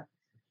all of that.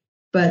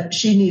 But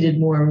she needed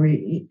more.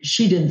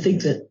 She didn't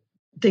think that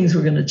things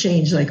were going to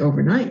change like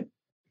overnight.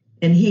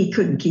 And he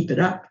couldn't keep it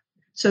up.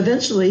 So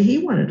eventually he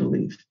wanted to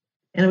leave.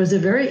 And it was a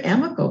very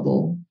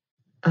amicable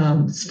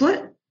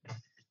split.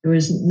 It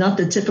was not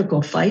the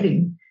typical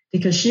fighting,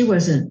 because she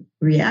wasn't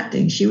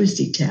reacting. She was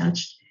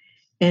detached.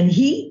 And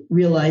he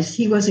realized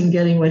he wasn't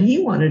getting what he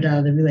wanted out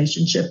of the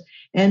relationship,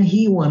 and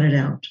he wanted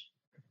out.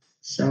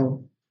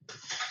 So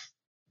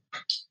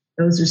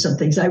those are some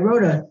things. I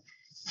wrote I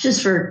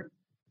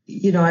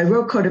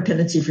wrote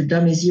Codependency for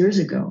Dummies years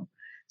ago.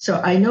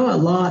 So I know a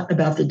lot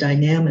about the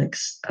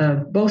dynamics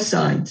of both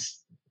sides,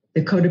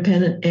 the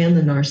codependent and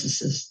the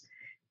narcissist.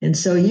 And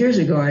so years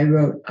ago, I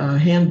wrote a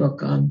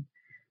handbook on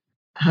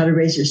how to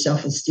raise your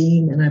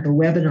self-esteem, and I have a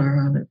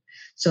webinar on it.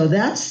 So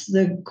that's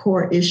the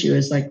core issue,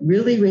 is like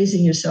really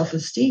raising your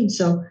self-esteem.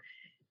 So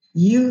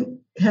you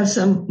have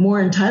some more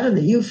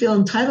entitlement. You feel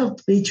entitled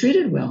to be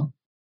treated well,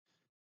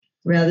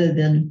 rather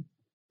than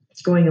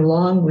going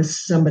along with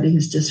somebody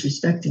who's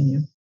disrespecting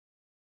you.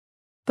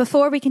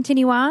 Before we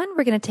continue on,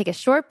 we're going to take a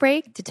short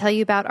break to tell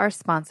you about our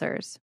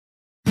sponsors.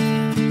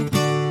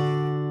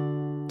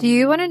 Do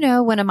you want to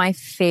know one of my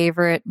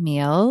favorite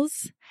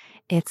meals?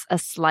 It's a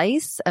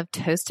slice of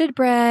toasted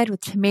bread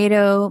with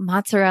tomato,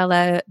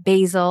 mozzarella,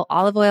 basil,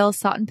 olive oil,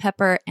 salt and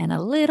pepper, and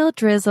a little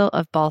drizzle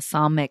of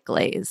balsamic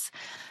glaze.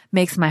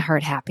 Makes my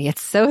heart happy.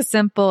 It's so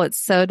simple. It's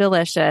so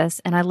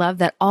delicious. And I love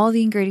that all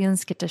the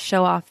ingredients get to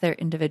show off their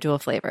individual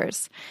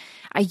flavors.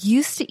 I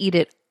used to eat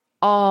it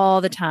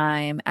all the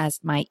time as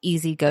my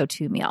easy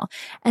go-to meal.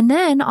 And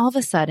then all of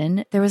a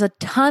sudden, there was a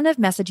ton of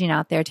messaging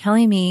out there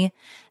telling me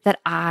that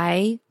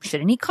I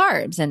shouldn't eat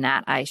carbs and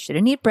that I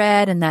shouldn't eat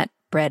bread and that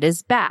bread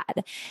is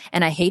bad.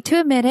 And I hate to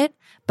admit it,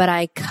 but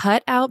I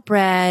cut out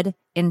bread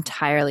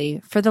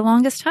entirely for the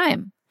longest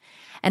time.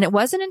 And it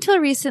wasn't until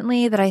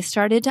recently that I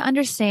started to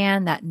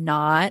understand that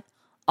not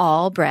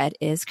all bread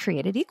is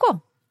created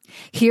equal.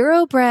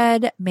 Hero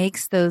Bread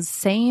makes those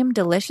same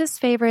delicious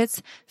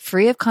favorites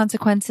free of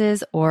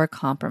consequences or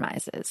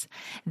compromises.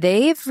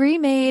 They've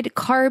remade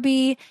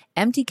carby,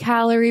 empty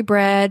calorie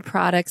bread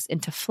products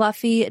into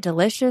fluffy,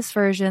 delicious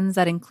versions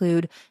that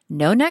include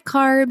no net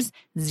carbs,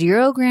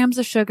 0 grams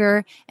of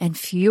sugar, and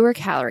fewer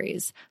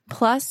calories,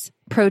 plus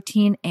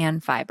protein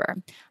and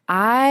fiber.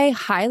 I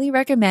highly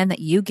recommend that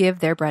you give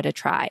their bread a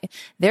try.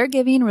 They're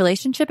giving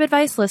Relationship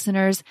Advice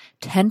listeners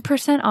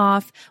 10%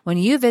 off when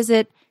you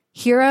visit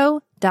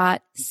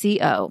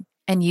hero.co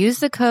and use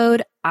the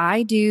code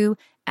IDO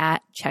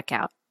at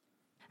checkout.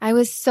 I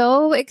was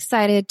so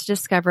excited to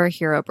discover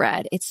Hero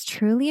Bread. It's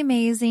truly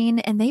amazing,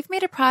 and they've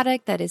made a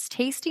product that is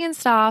tasty and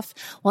soft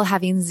while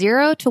having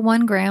 0 to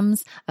 1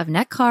 grams of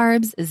net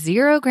carbs,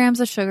 0 grams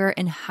of sugar,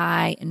 and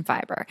high in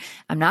fiber.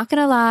 I'm not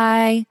going to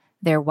lie.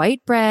 Their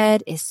white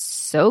bread is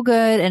so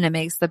good and it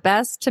makes the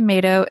best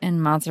tomato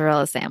and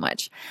mozzarella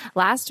sandwich.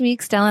 Last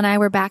week, Stella and I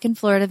were back in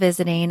Florida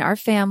visiting our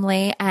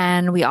family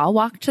and we all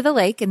walked to the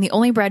lake and the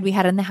only bread we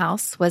had in the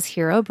house was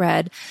Hero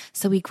Bread.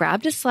 So we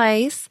grabbed a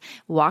slice,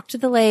 walked to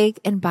the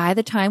lake, and by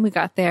the time we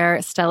got there,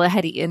 Stella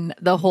had eaten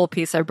the whole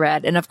piece of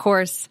bread and of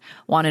course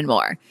wanted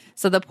more.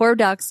 So the poor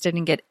ducks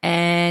didn't get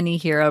any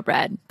Hero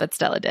Bread, but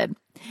Stella did.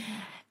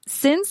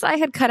 Since I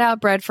had cut out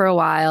bread for a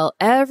while,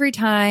 every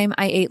time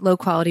I ate low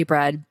quality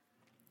bread,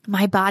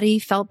 my body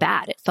felt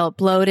bad. It felt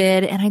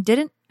bloated and I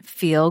didn't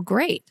feel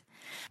great.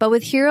 But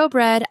with Hero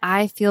Bread,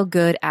 I feel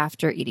good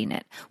after eating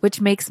it, which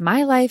makes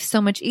my life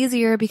so much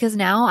easier because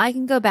now I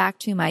can go back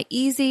to my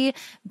easy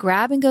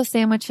grab and go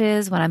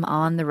sandwiches when I'm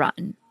on the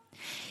run.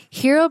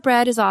 Hero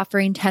Bread is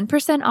offering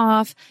 10%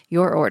 off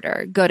your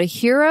order. Go to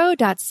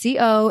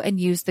hero.co and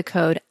use the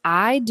code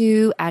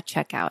IDO at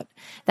checkout.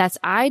 That's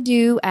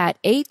IDO at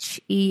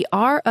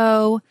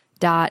HERO.co.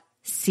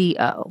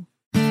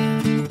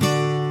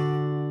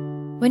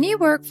 When you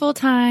work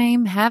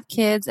full-time, have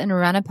kids, and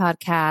run a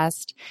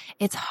podcast,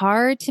 it's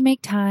hard to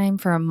make time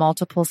for a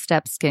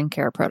multiple-step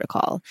skincare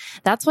protocol.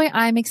 That's why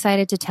I'm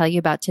excited to tell you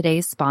about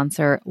today's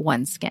sponsor,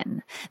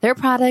 OneSkin. Their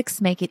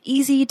products make it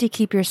easy to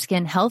keep your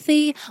skin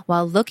healthy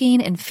while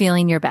looking and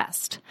feeling your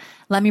best.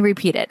 Let me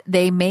repeat it.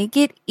 They make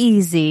it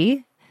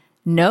easy.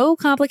 No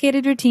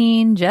complicated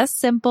routine, just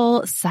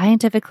simple,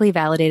 scientifically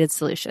validated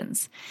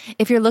solutions.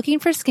 If you're looking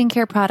for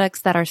skincare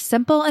products that are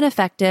simple and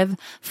effective,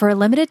 for a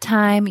limited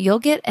time, you'll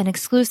get an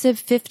exclusive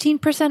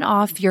 15%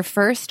 off your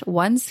first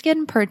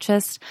OneSkin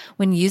purchase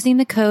when using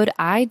the code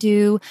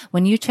IDO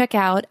when you check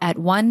out at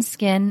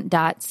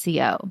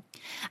oneskin.co.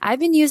 I've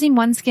been using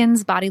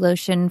OneSkin's body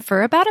lotion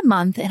for about a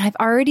month and I've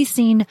already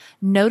seen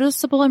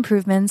noticeable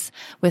improvements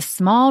with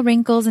small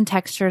wrinkles and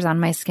textures on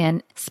my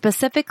skin,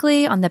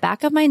 specifically on the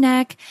back of my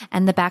neck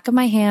and the back of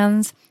my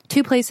hands,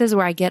 2 places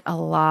where I get a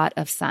lot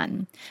of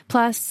sun.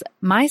 Plus,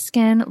 my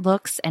skin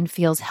looks and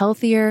feels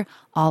healthier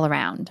all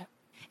around.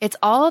 It's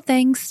all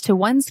thanks to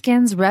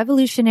OneSkin's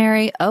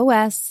revolutionary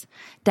OS-01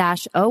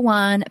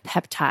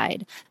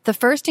 peptide, the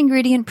first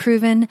ingredient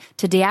proven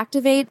to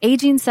deactivate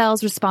aging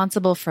cells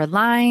responsible for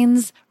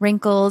lines,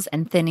 wrinkles,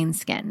 and thinning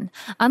skin.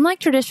 Unlike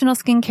traditional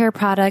skincare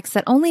products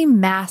that only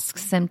mask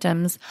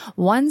symptoms,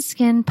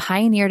 OneSkin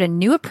pioneered a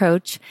new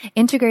approach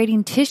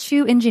integrating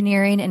tissue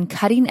engineering and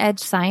cutting-edge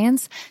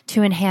science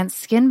to enhance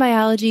skin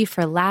biology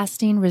for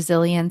lasting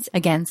resilience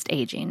against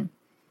aging.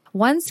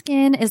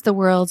 OneSkin is the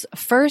world's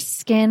first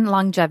skin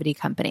longevity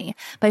company.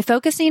 By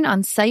focusing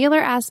on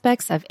cellular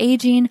aspects of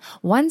aging,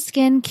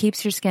 OneSkin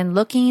keeps your skin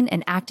looking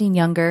and acting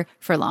younger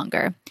for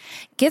longer.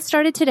 Get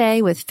started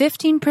today with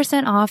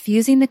 15% off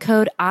using the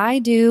code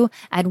IDO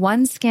at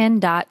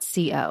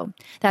oneskin.co.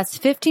 That's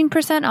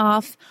 15%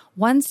 off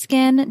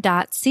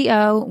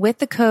oneskin.co with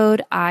the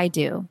code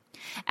IDO.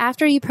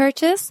 After you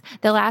purchase,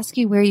 they'll ask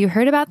you where you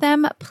heard about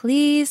them.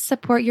 Please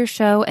support your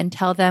show and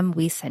tell them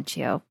we sent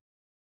you.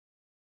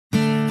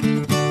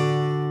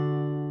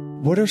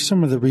 What are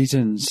some of the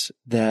reasons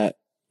that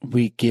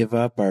we give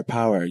up our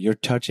power? You're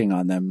touching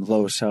on them.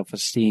 Low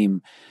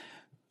self-esteem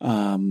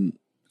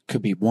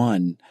could be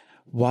one.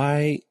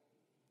 Why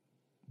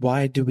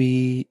do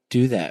we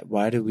do that?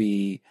 Why do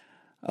we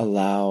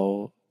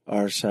allow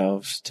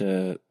ourselves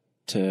to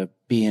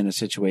be in a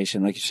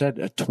situation, like you said,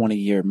 a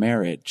 20-year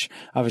marriage?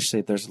 Obviously,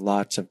 there's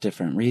lots of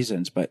different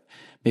reasons, but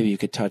maybe you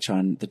could touch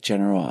on the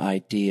general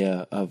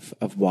idea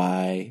of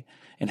why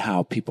and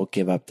how people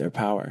give up their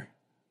power.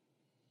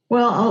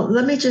 Well,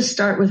 let me just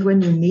start with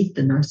when you meet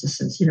the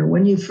narcissist,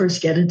 when you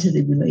first get into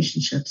the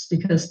relationships,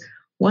 because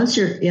once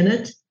you're in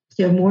it,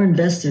 you're more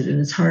invested and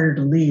it's harder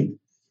to leave.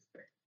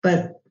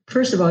 But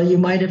first of all, you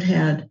might have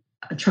had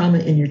a trauma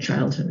in your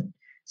childhood.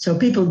 So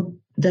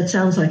that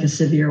sounds like a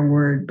severe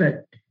word,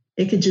 but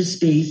it could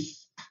just be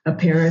a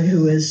parent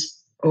who is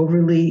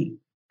overly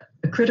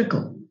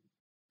critical,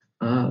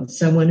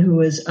 someone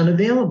who is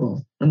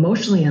unavailable,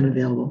 emotionally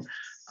unavailable,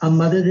 a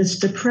mother that's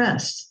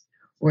depressed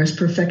or is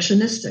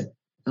perfectionistic,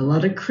 a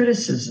lot of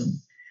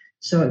criticism.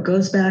 So it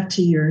goes back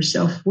to your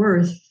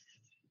self-worth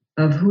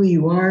of who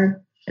you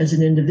are as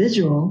an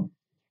individual,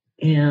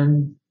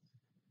 and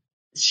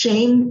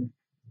shame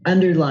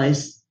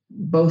underlies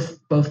both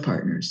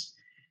partners.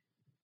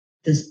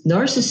 This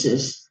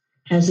narcissist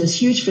has this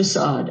huge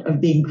facade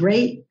of being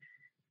great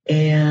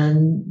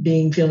and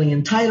feeling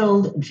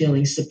entitled and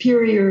feeling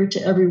superior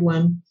to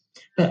everyone,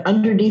 but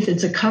underneath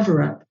it's a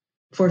cover-up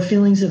for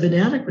feelings of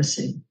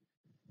inadequacy.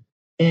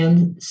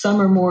 And some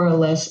are more or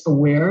less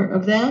aware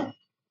of that,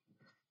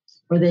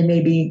 or they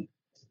may be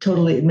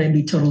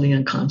totally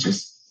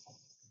unconscious.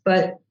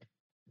 But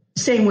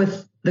same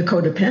with the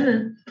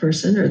codependent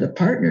person, or the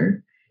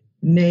partner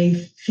may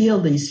feel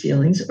these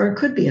feelings, or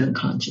could be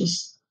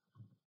unconscious.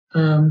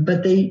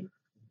 But they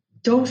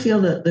don't feel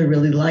that they're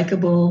really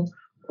likable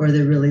or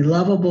they're really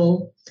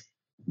lovable,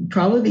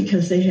 probably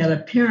because they had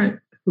a parent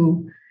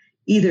who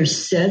either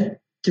said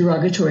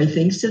derogatory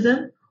things to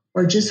them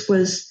or just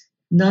was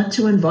not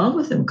too involved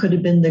with them. Could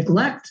have been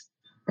neglect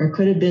or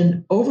could have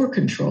been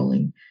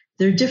over-controlling.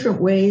 There are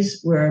different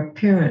ways where a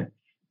parent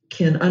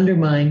can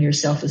undermine your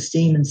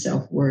self-esteem and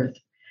self-worth,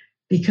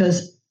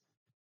 because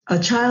a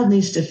child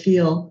needs to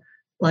feel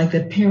like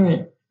the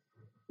parent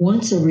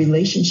wants a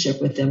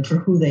relationship with them for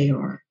who they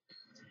are,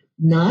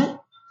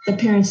 not the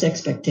parent's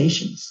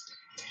expectations,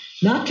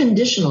 not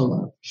conditional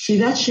love. See,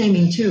 that's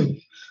shaming too.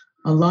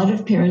 A lot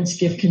of parents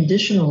give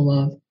conditional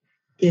love.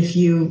 If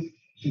you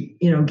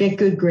get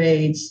good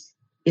grades,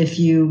 if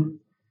you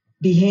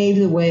behave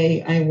the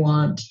way I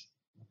want,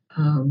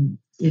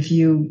 if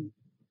you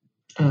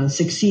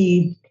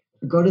succeed,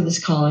 or go to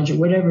this college, or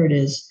whatever it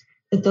is,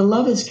 that the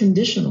love is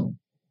conditional.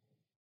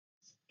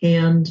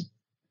 And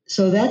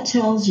so that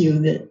tells you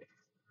that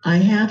I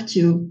have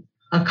to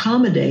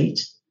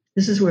accommodate.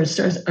 This is where it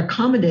starts,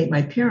 accommodate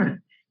my parent.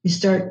 You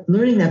start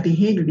learning that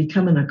behavior,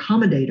 become an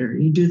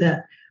accommodator. You do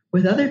that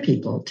with other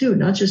people too,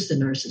 not just the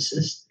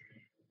narcissist.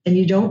 And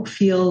you don't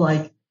feel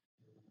like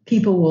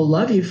people will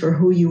love you for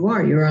who you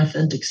are, your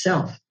authentic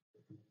self.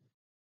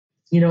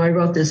 I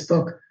wrote this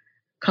book,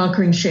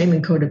 Conquering Shame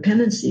and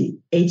Codependency,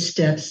 8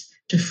 Steps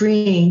to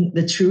Freeing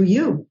the True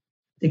You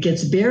that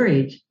gets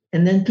buried.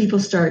 And then people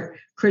start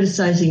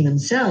criticizing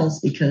themselves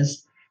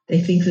because they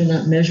think they're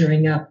not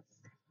measuring up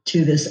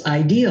to this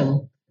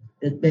ideal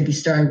that maybe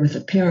started with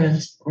a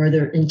parent, or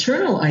their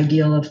internal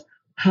ideal of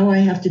how I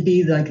have to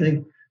be like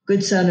the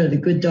good son or the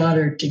good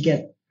daughter to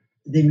get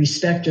the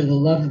respect or the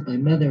love of my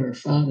mother or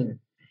father.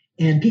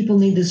 And people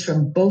need this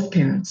from both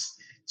parents.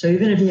 So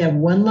even if you have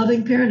one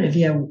loving parent, if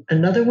you have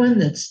another one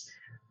that's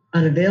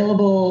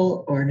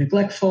unavailable or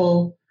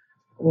neglectful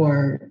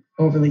or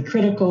overly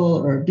critical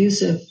or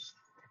abusive,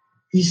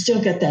 you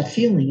still get that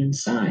feeling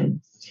inside.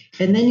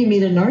 And then you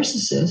meet a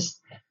narcissist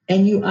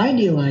and you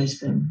idealize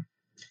them.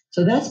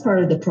 So that's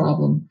part of the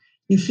problem.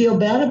 You feel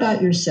bad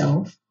about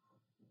yourself.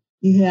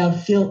 You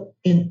feel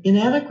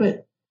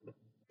inadequate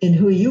in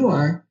who you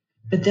are,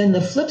 but then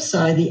the flip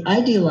side, the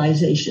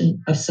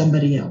idealization of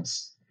somebody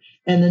else.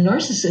 And the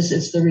narcissist,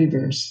 it's the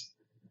reverse.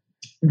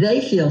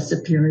 They feel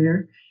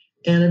superior,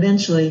 and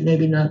eventually,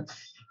 maybe not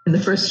in the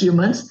first few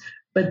months,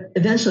 but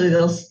eventually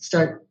they'll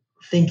start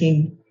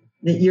thinking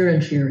that you're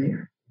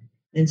inferior.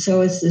 And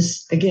so it's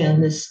this,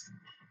 again, this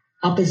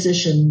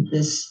opposition,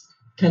 this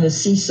kind of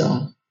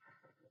seesaw,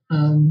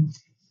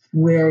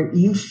 where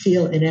you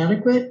feel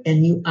inadequate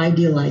and you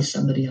idealize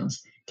somebody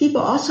else. People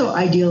also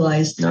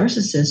idealize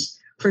narcissists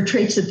for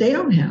traits that they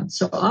don't have.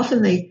 So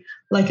often they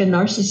like a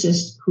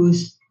narcissist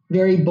who's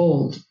very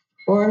bold,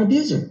 or an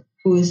abuser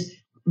who is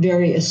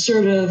very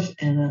assertive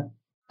and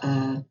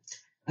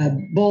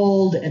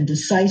bold and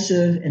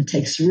decisive and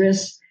takes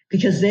risks,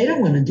 because they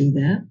don't want to do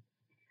that.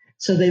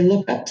 So they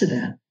look up to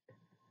that.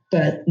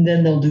 But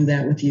then they'll do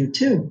that with you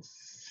too.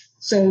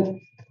 So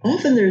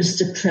often there's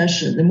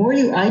depression. The more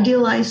you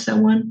idealize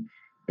someone,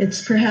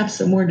 it's perhaps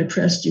the more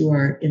depressed you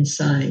are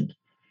inside.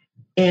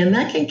 And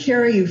that can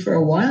carry you for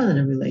a while in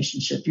a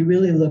relationship. You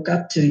really look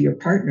up to your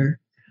partner,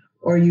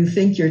 or you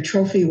think your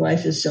trophy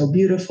wife is so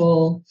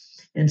beautiful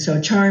and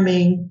so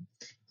charming,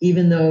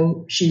 even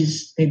though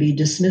she's maybe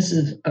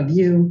dismissive of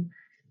you.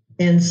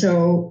 And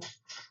so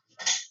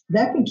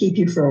that can keep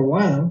you for a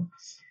while.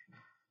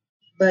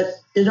 But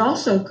it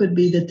also could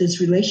be that this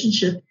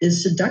relationship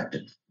is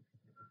seductive.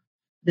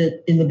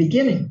 That in the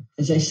beginning,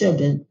 as I said,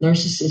 the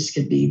narcissist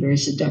could be very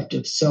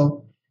seductive.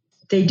 So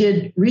they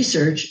did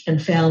research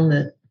and found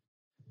that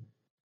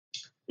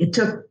it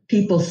took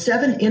people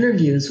 7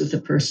 interviews with a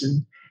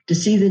person to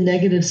see the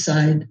negative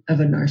side of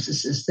a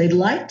narcissist. They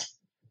liked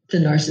the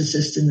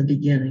narcissist in the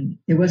beginning.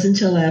 It wasn't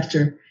until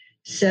after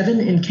 7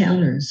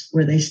 encounters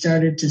where they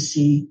started to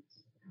see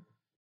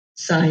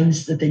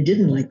signs that they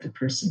didn't like the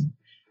person.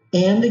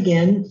 And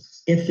again,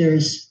 if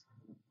there's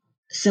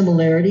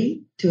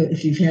similarity to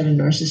if you've had a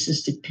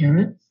narcissistic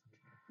parent,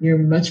 you're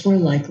much more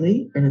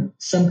likely, or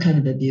some kind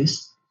of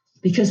abuse,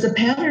 because the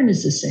pattern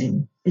is the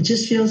same. It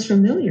just feels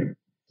familiar.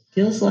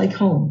 feels like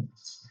home.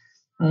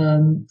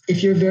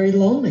 If you're very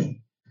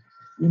lonely,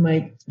 you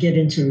might get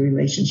into a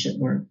relationship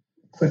more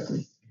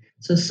quickly.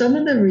 So some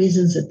of the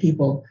reasons that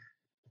people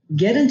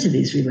get into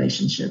these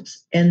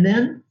relationships, and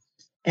then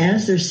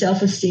as their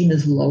self-esteem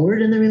is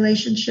lowered in the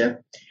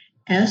relationship,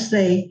 as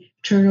they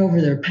turn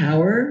over their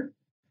power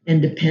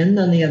and depend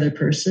on the other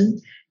person,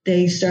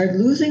 they start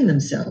losing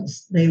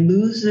themselves. They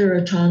lose their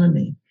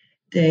autonomy.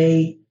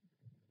 They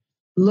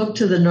look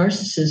to the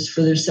narcissist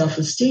for their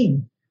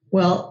self-esteem.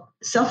 Well,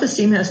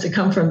 self-esteem has to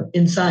come from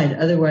inside.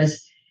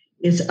 Otherwise,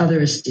 it's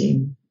other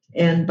esteem.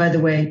 And by the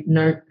way,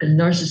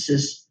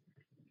 narcissists,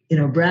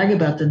 brag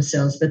about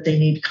themselves, but they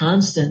need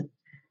constant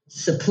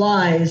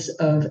supplies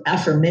of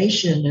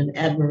affirmation and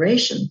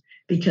admiration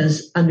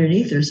because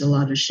underneath there's a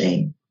lot of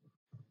shame.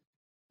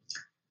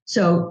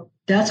 So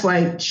that's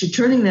why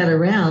turning that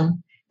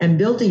around and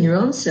building your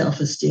own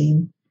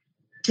self-esteem,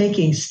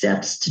 taking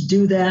steps to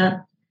do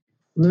that,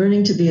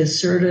 learning to be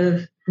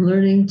assertive,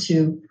 learning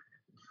to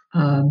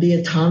be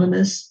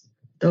autonomous,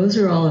 those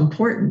are all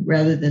important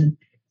rather than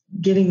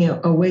giving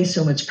away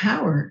so much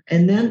power.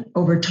 And then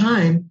over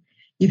time,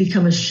 you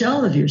become a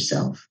shell of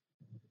yourself.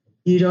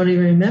 You don't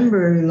even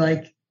remember,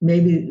 like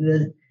maybe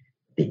the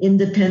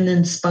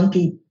independent,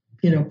 spunky,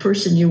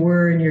 person you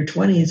were in your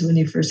 20s when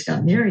you first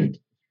got married.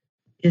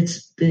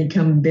 It's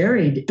become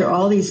buried. There are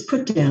all these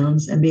put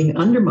downs and being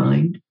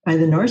undermined by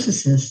the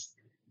narcissist.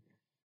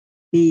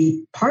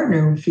 The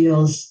partner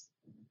feels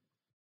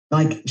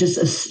like just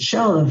a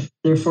shell of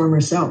their former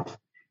self.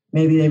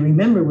 Maybe they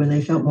remember when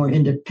they felt more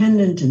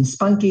independent and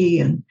spunky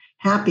and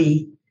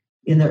happy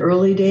in the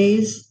early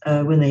days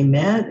when they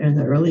met, or in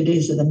the early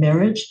days of the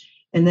marriage.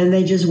 And then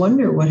they just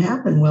wonder what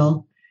happened.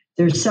 Well,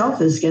 their self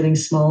is getting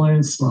smaller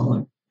and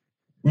smaller.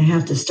 They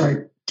have to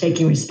start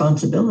taking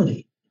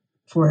responsibility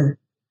for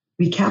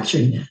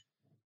recapturing that,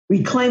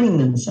 reclaiming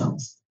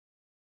themselves.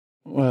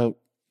 Well,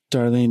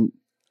 Darlene,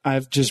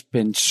 I've just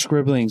been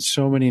scribbling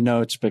so many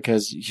notes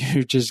because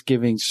you're just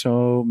giving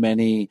so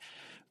many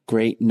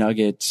great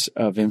nuggets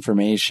of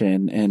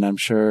information. And I'm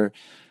sure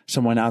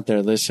someone out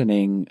there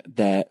listening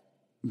that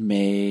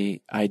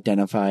may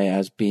identify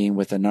as being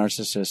with a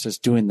narcissist is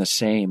doing the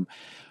same.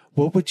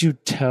 What would you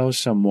tell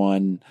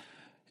someone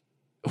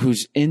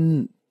who's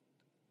in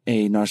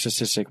a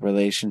narcissistic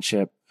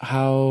relationship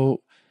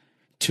how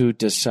to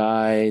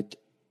decide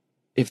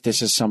if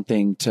this is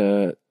something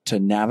to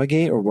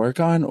navigate or work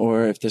on,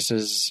 or if this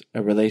is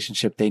a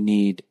relationship they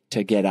need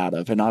to get out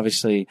of? And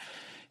obviously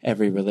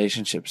every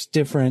relationship's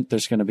different.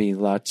 There's going to be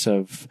lots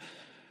of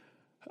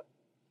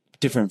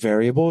different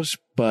variables,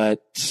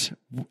 but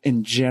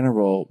in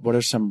general, what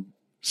are some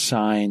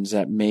signs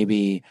that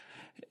maybe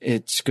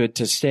it's good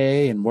to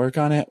stay and work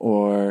on it,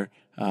 or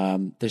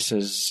this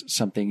is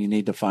something you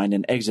need to find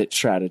an exit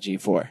strategy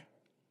for?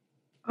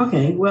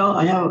 Okay, well,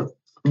 I have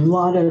a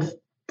lot of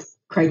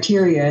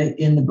criteria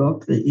in the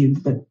book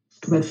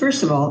but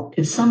first of all,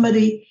 if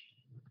somebody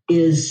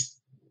is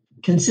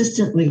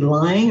consistently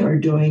lying or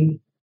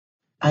doing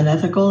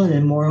unethical and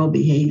immoral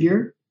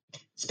behavior,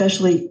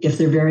 especially if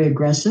they're very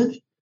aggressive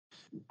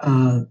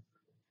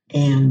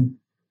and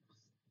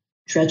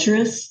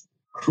treacherous,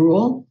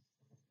 cruel,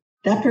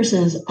 that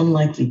person is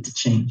unlikely to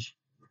change.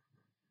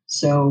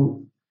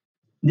 So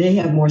they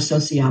have more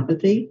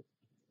sociopathy,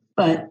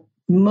 but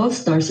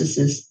most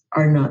narcissists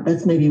are not.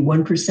 That's maybe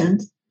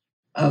 1%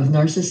 of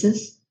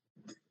narcissists.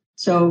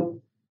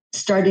 So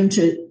starting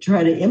to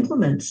try to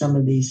implement some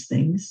of these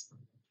things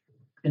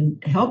can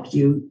help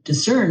you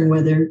discern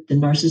whether the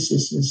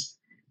narcissist is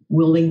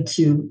willing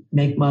to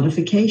make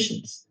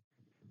modifications.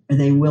 Are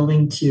they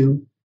willing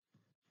to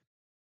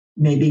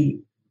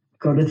maybe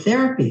go to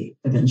therapy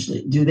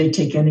eventually? Do they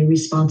take any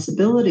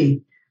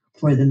responsibility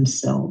for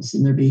themselves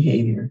and their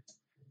behavior?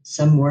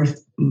 Some more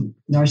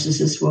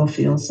narcissists will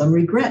feel some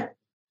regret.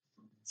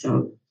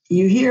 So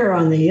you hear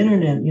on the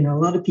internet, a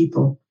lot of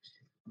people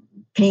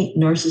paint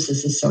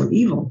narcissists as so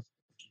evil,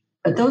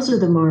 but those are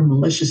the more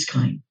malicious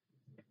kind.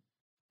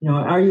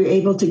 Are you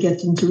able to get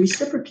them to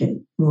reciprocate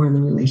more in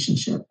the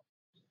relationship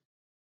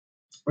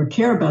or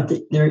care about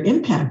their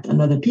impact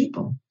on other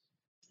people?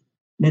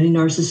 Many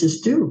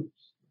narcissists do.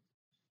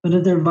 But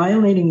if they're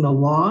violating the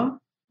law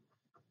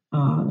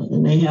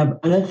and they have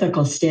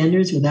unethical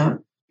standards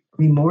without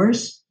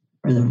remorse,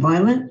 or they're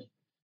violent,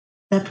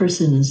 that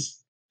person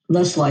is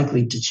less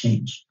likely to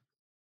change.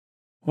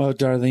 Well,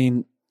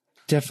 Darlene,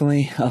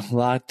 definitely a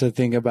lot to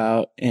think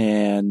about,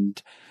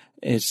 and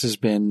it's just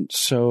been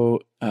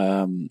so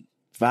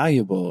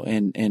valuable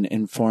and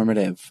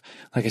informative.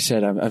 Like I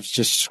said, I was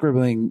just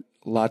scribbling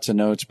lots of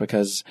notes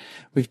because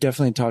we've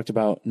definitely talked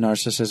about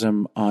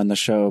narcissism on the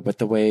show, but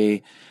the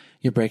way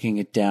you're breaking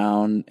it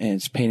down and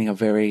it's painting a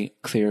very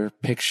clear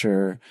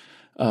picture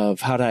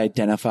of how to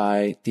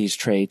identify these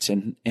traits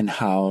and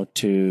how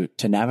to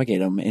navigate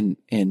them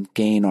and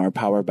gain our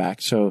power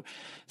back. So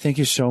thank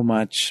you so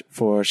much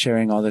for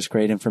sharing all this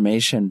great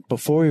information.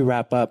 Before we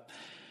wrap up,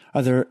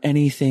 Are there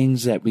any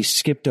things that we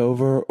skipped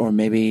over or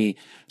maybe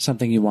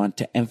something you want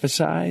to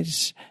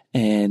emphasize?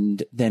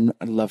 And then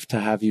I'd love to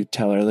have you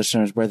tell our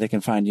listeners where they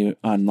can find you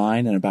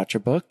online and about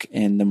your book,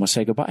 and then we'll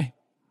say goodbye.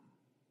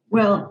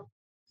 Well,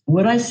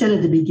 what I said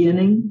at the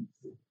beginning,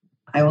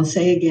 I will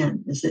say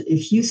again, is that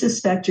if you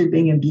suspect you're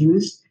being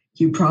abused,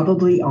 you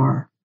probably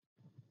are.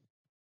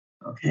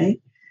 Okay?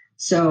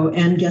 So,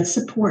 and get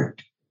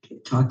support.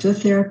 Talk to a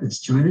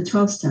therapist, join a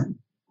 12-step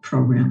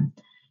program,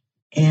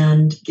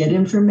 and get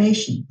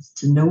information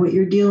to know what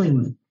you're dealing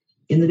with.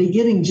 In the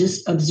beginning,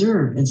 just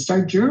observe and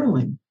start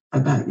journaling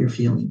about your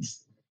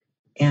feelings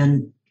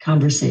and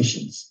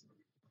conversations.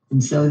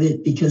 And so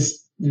that,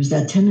 because there's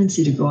that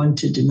tendency to go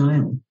into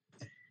denial.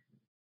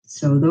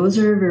 So those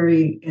are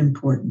very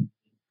important.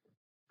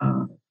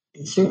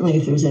 Certainly,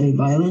 if there's any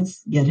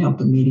violence, get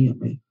help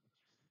immediately.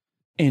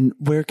 And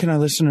where can our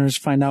listeners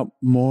find out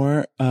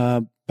more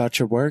about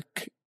your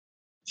work?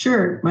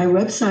 Sure. My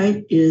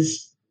website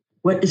is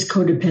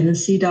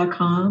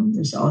whatiscodependency.com.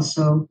 There's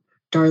also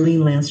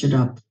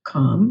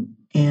darlenelancer.com.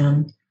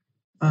 And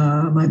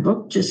my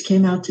book just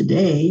came out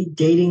today,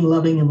 Dating,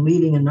 Loving, and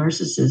Leaving a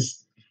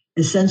Narcissist,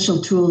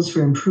 Essential Tools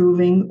for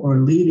Improving or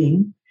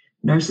Leaving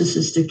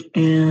Narcissistic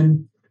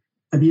and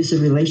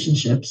Abusive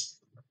Relationships.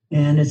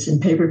 And it's in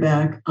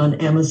paperback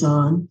on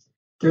Amazon.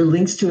 There are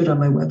links to it on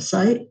my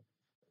website,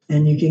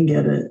 and you can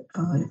get a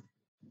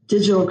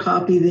digital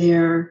copy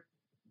there.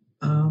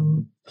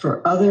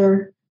 For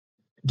other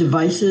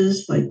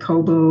devices like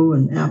Kobo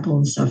and Apple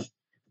and stuff,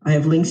 I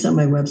have links on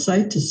my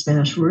website to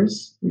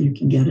Smashwords where you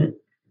can get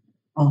it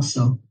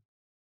also.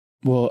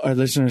 Well, our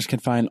listeners can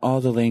find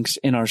all the links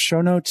in our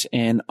show notes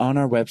and on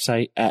our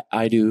website at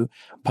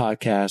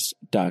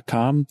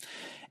idopodcast.com.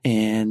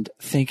 And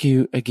thank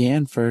you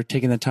again for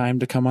taking the time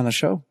to come on the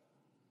show.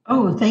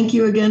 Oh, thank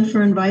you again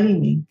for inviting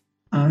me.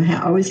 I'm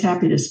always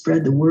happy to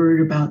spread the word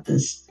about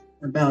this,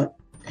 about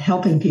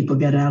helping people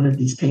get out of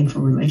these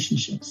painful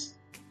relationships.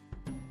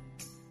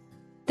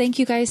 Thank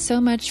you guys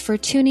so much for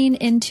tuning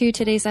into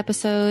today's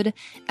episode.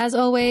 As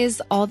always,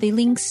 all the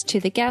links to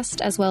the guest,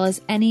 as well as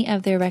any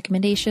of their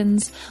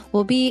recommendations,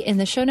 will be in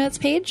the show notes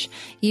page.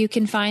 You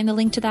can find the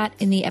link to that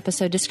in the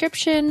episode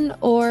description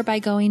or by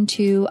going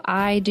to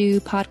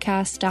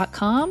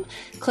idopodcast.com.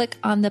 Click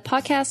on the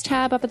podcast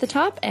tab up at the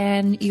top,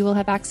 and you will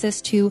have access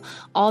to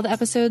all the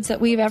episodes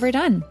that we've ever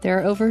done. There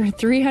are over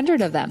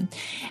 300 of them.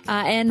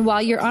 And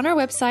while you're on our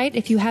website,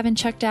 if you haven't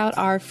checked out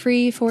our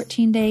free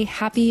 14-day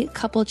Happy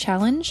Couple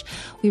Challenge,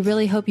 we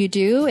really hope you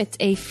do. It's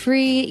a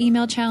free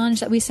email challenge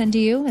that we send to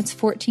you. It's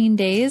 14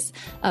 days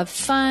of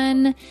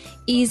fun,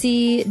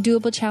 easy,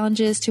 doable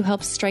challenges to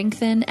help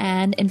strengthen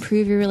and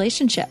improve your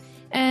relationship.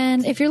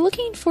 And if you're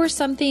looking for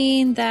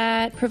something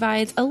that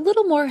provides a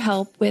little more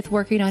help with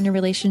working on your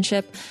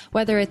relationship,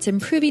 whether it's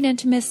improving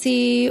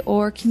intimacy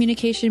or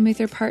communication with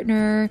your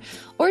partner,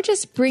 or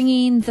just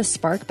bringing the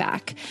spark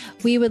back,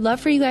 we would love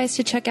for you guys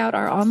to check out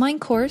our online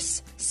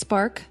course,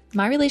 Spark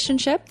My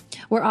Relationship.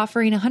 We're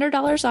offering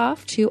 $100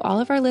 off to all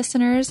of our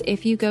listeners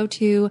if you go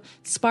to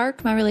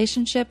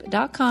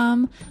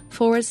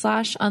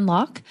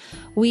sparkmyrelationship.com/unlock.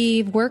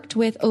 We've worked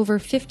with over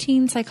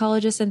 15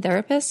 psychologists and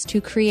therapists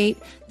to create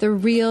the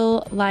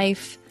real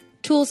life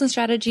tools and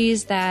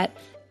strategies that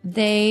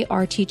they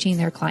are teaching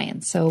their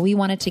clients. So we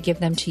wanted to give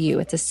them to you.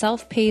 It's a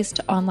self-paced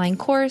online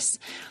course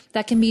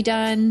that can be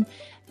done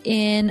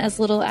in as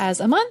little as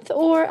a month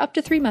or up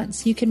to 3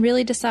 months. You can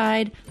really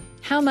decide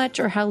how much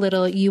or how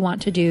little you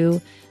want to do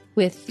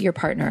with your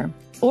partner,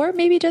 or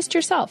maybe just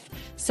yourself.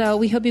 So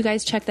we hope you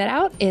guys check that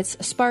out. It's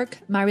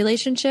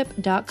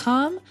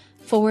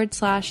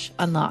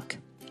sparkmyrelationship.com/unlock.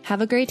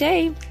 Have a great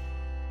day.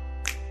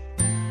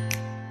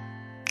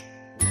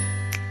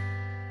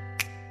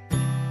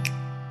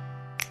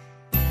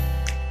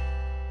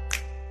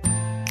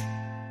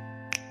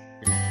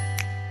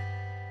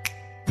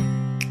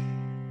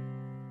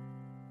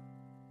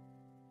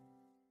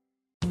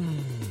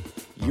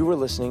 You were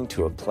listening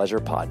to a Pleasure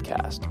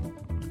Podcast.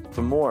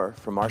 For more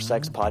from our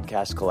Sex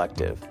Podcast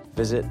Collective,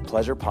 visit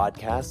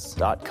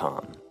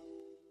pleasurepodcasts.com.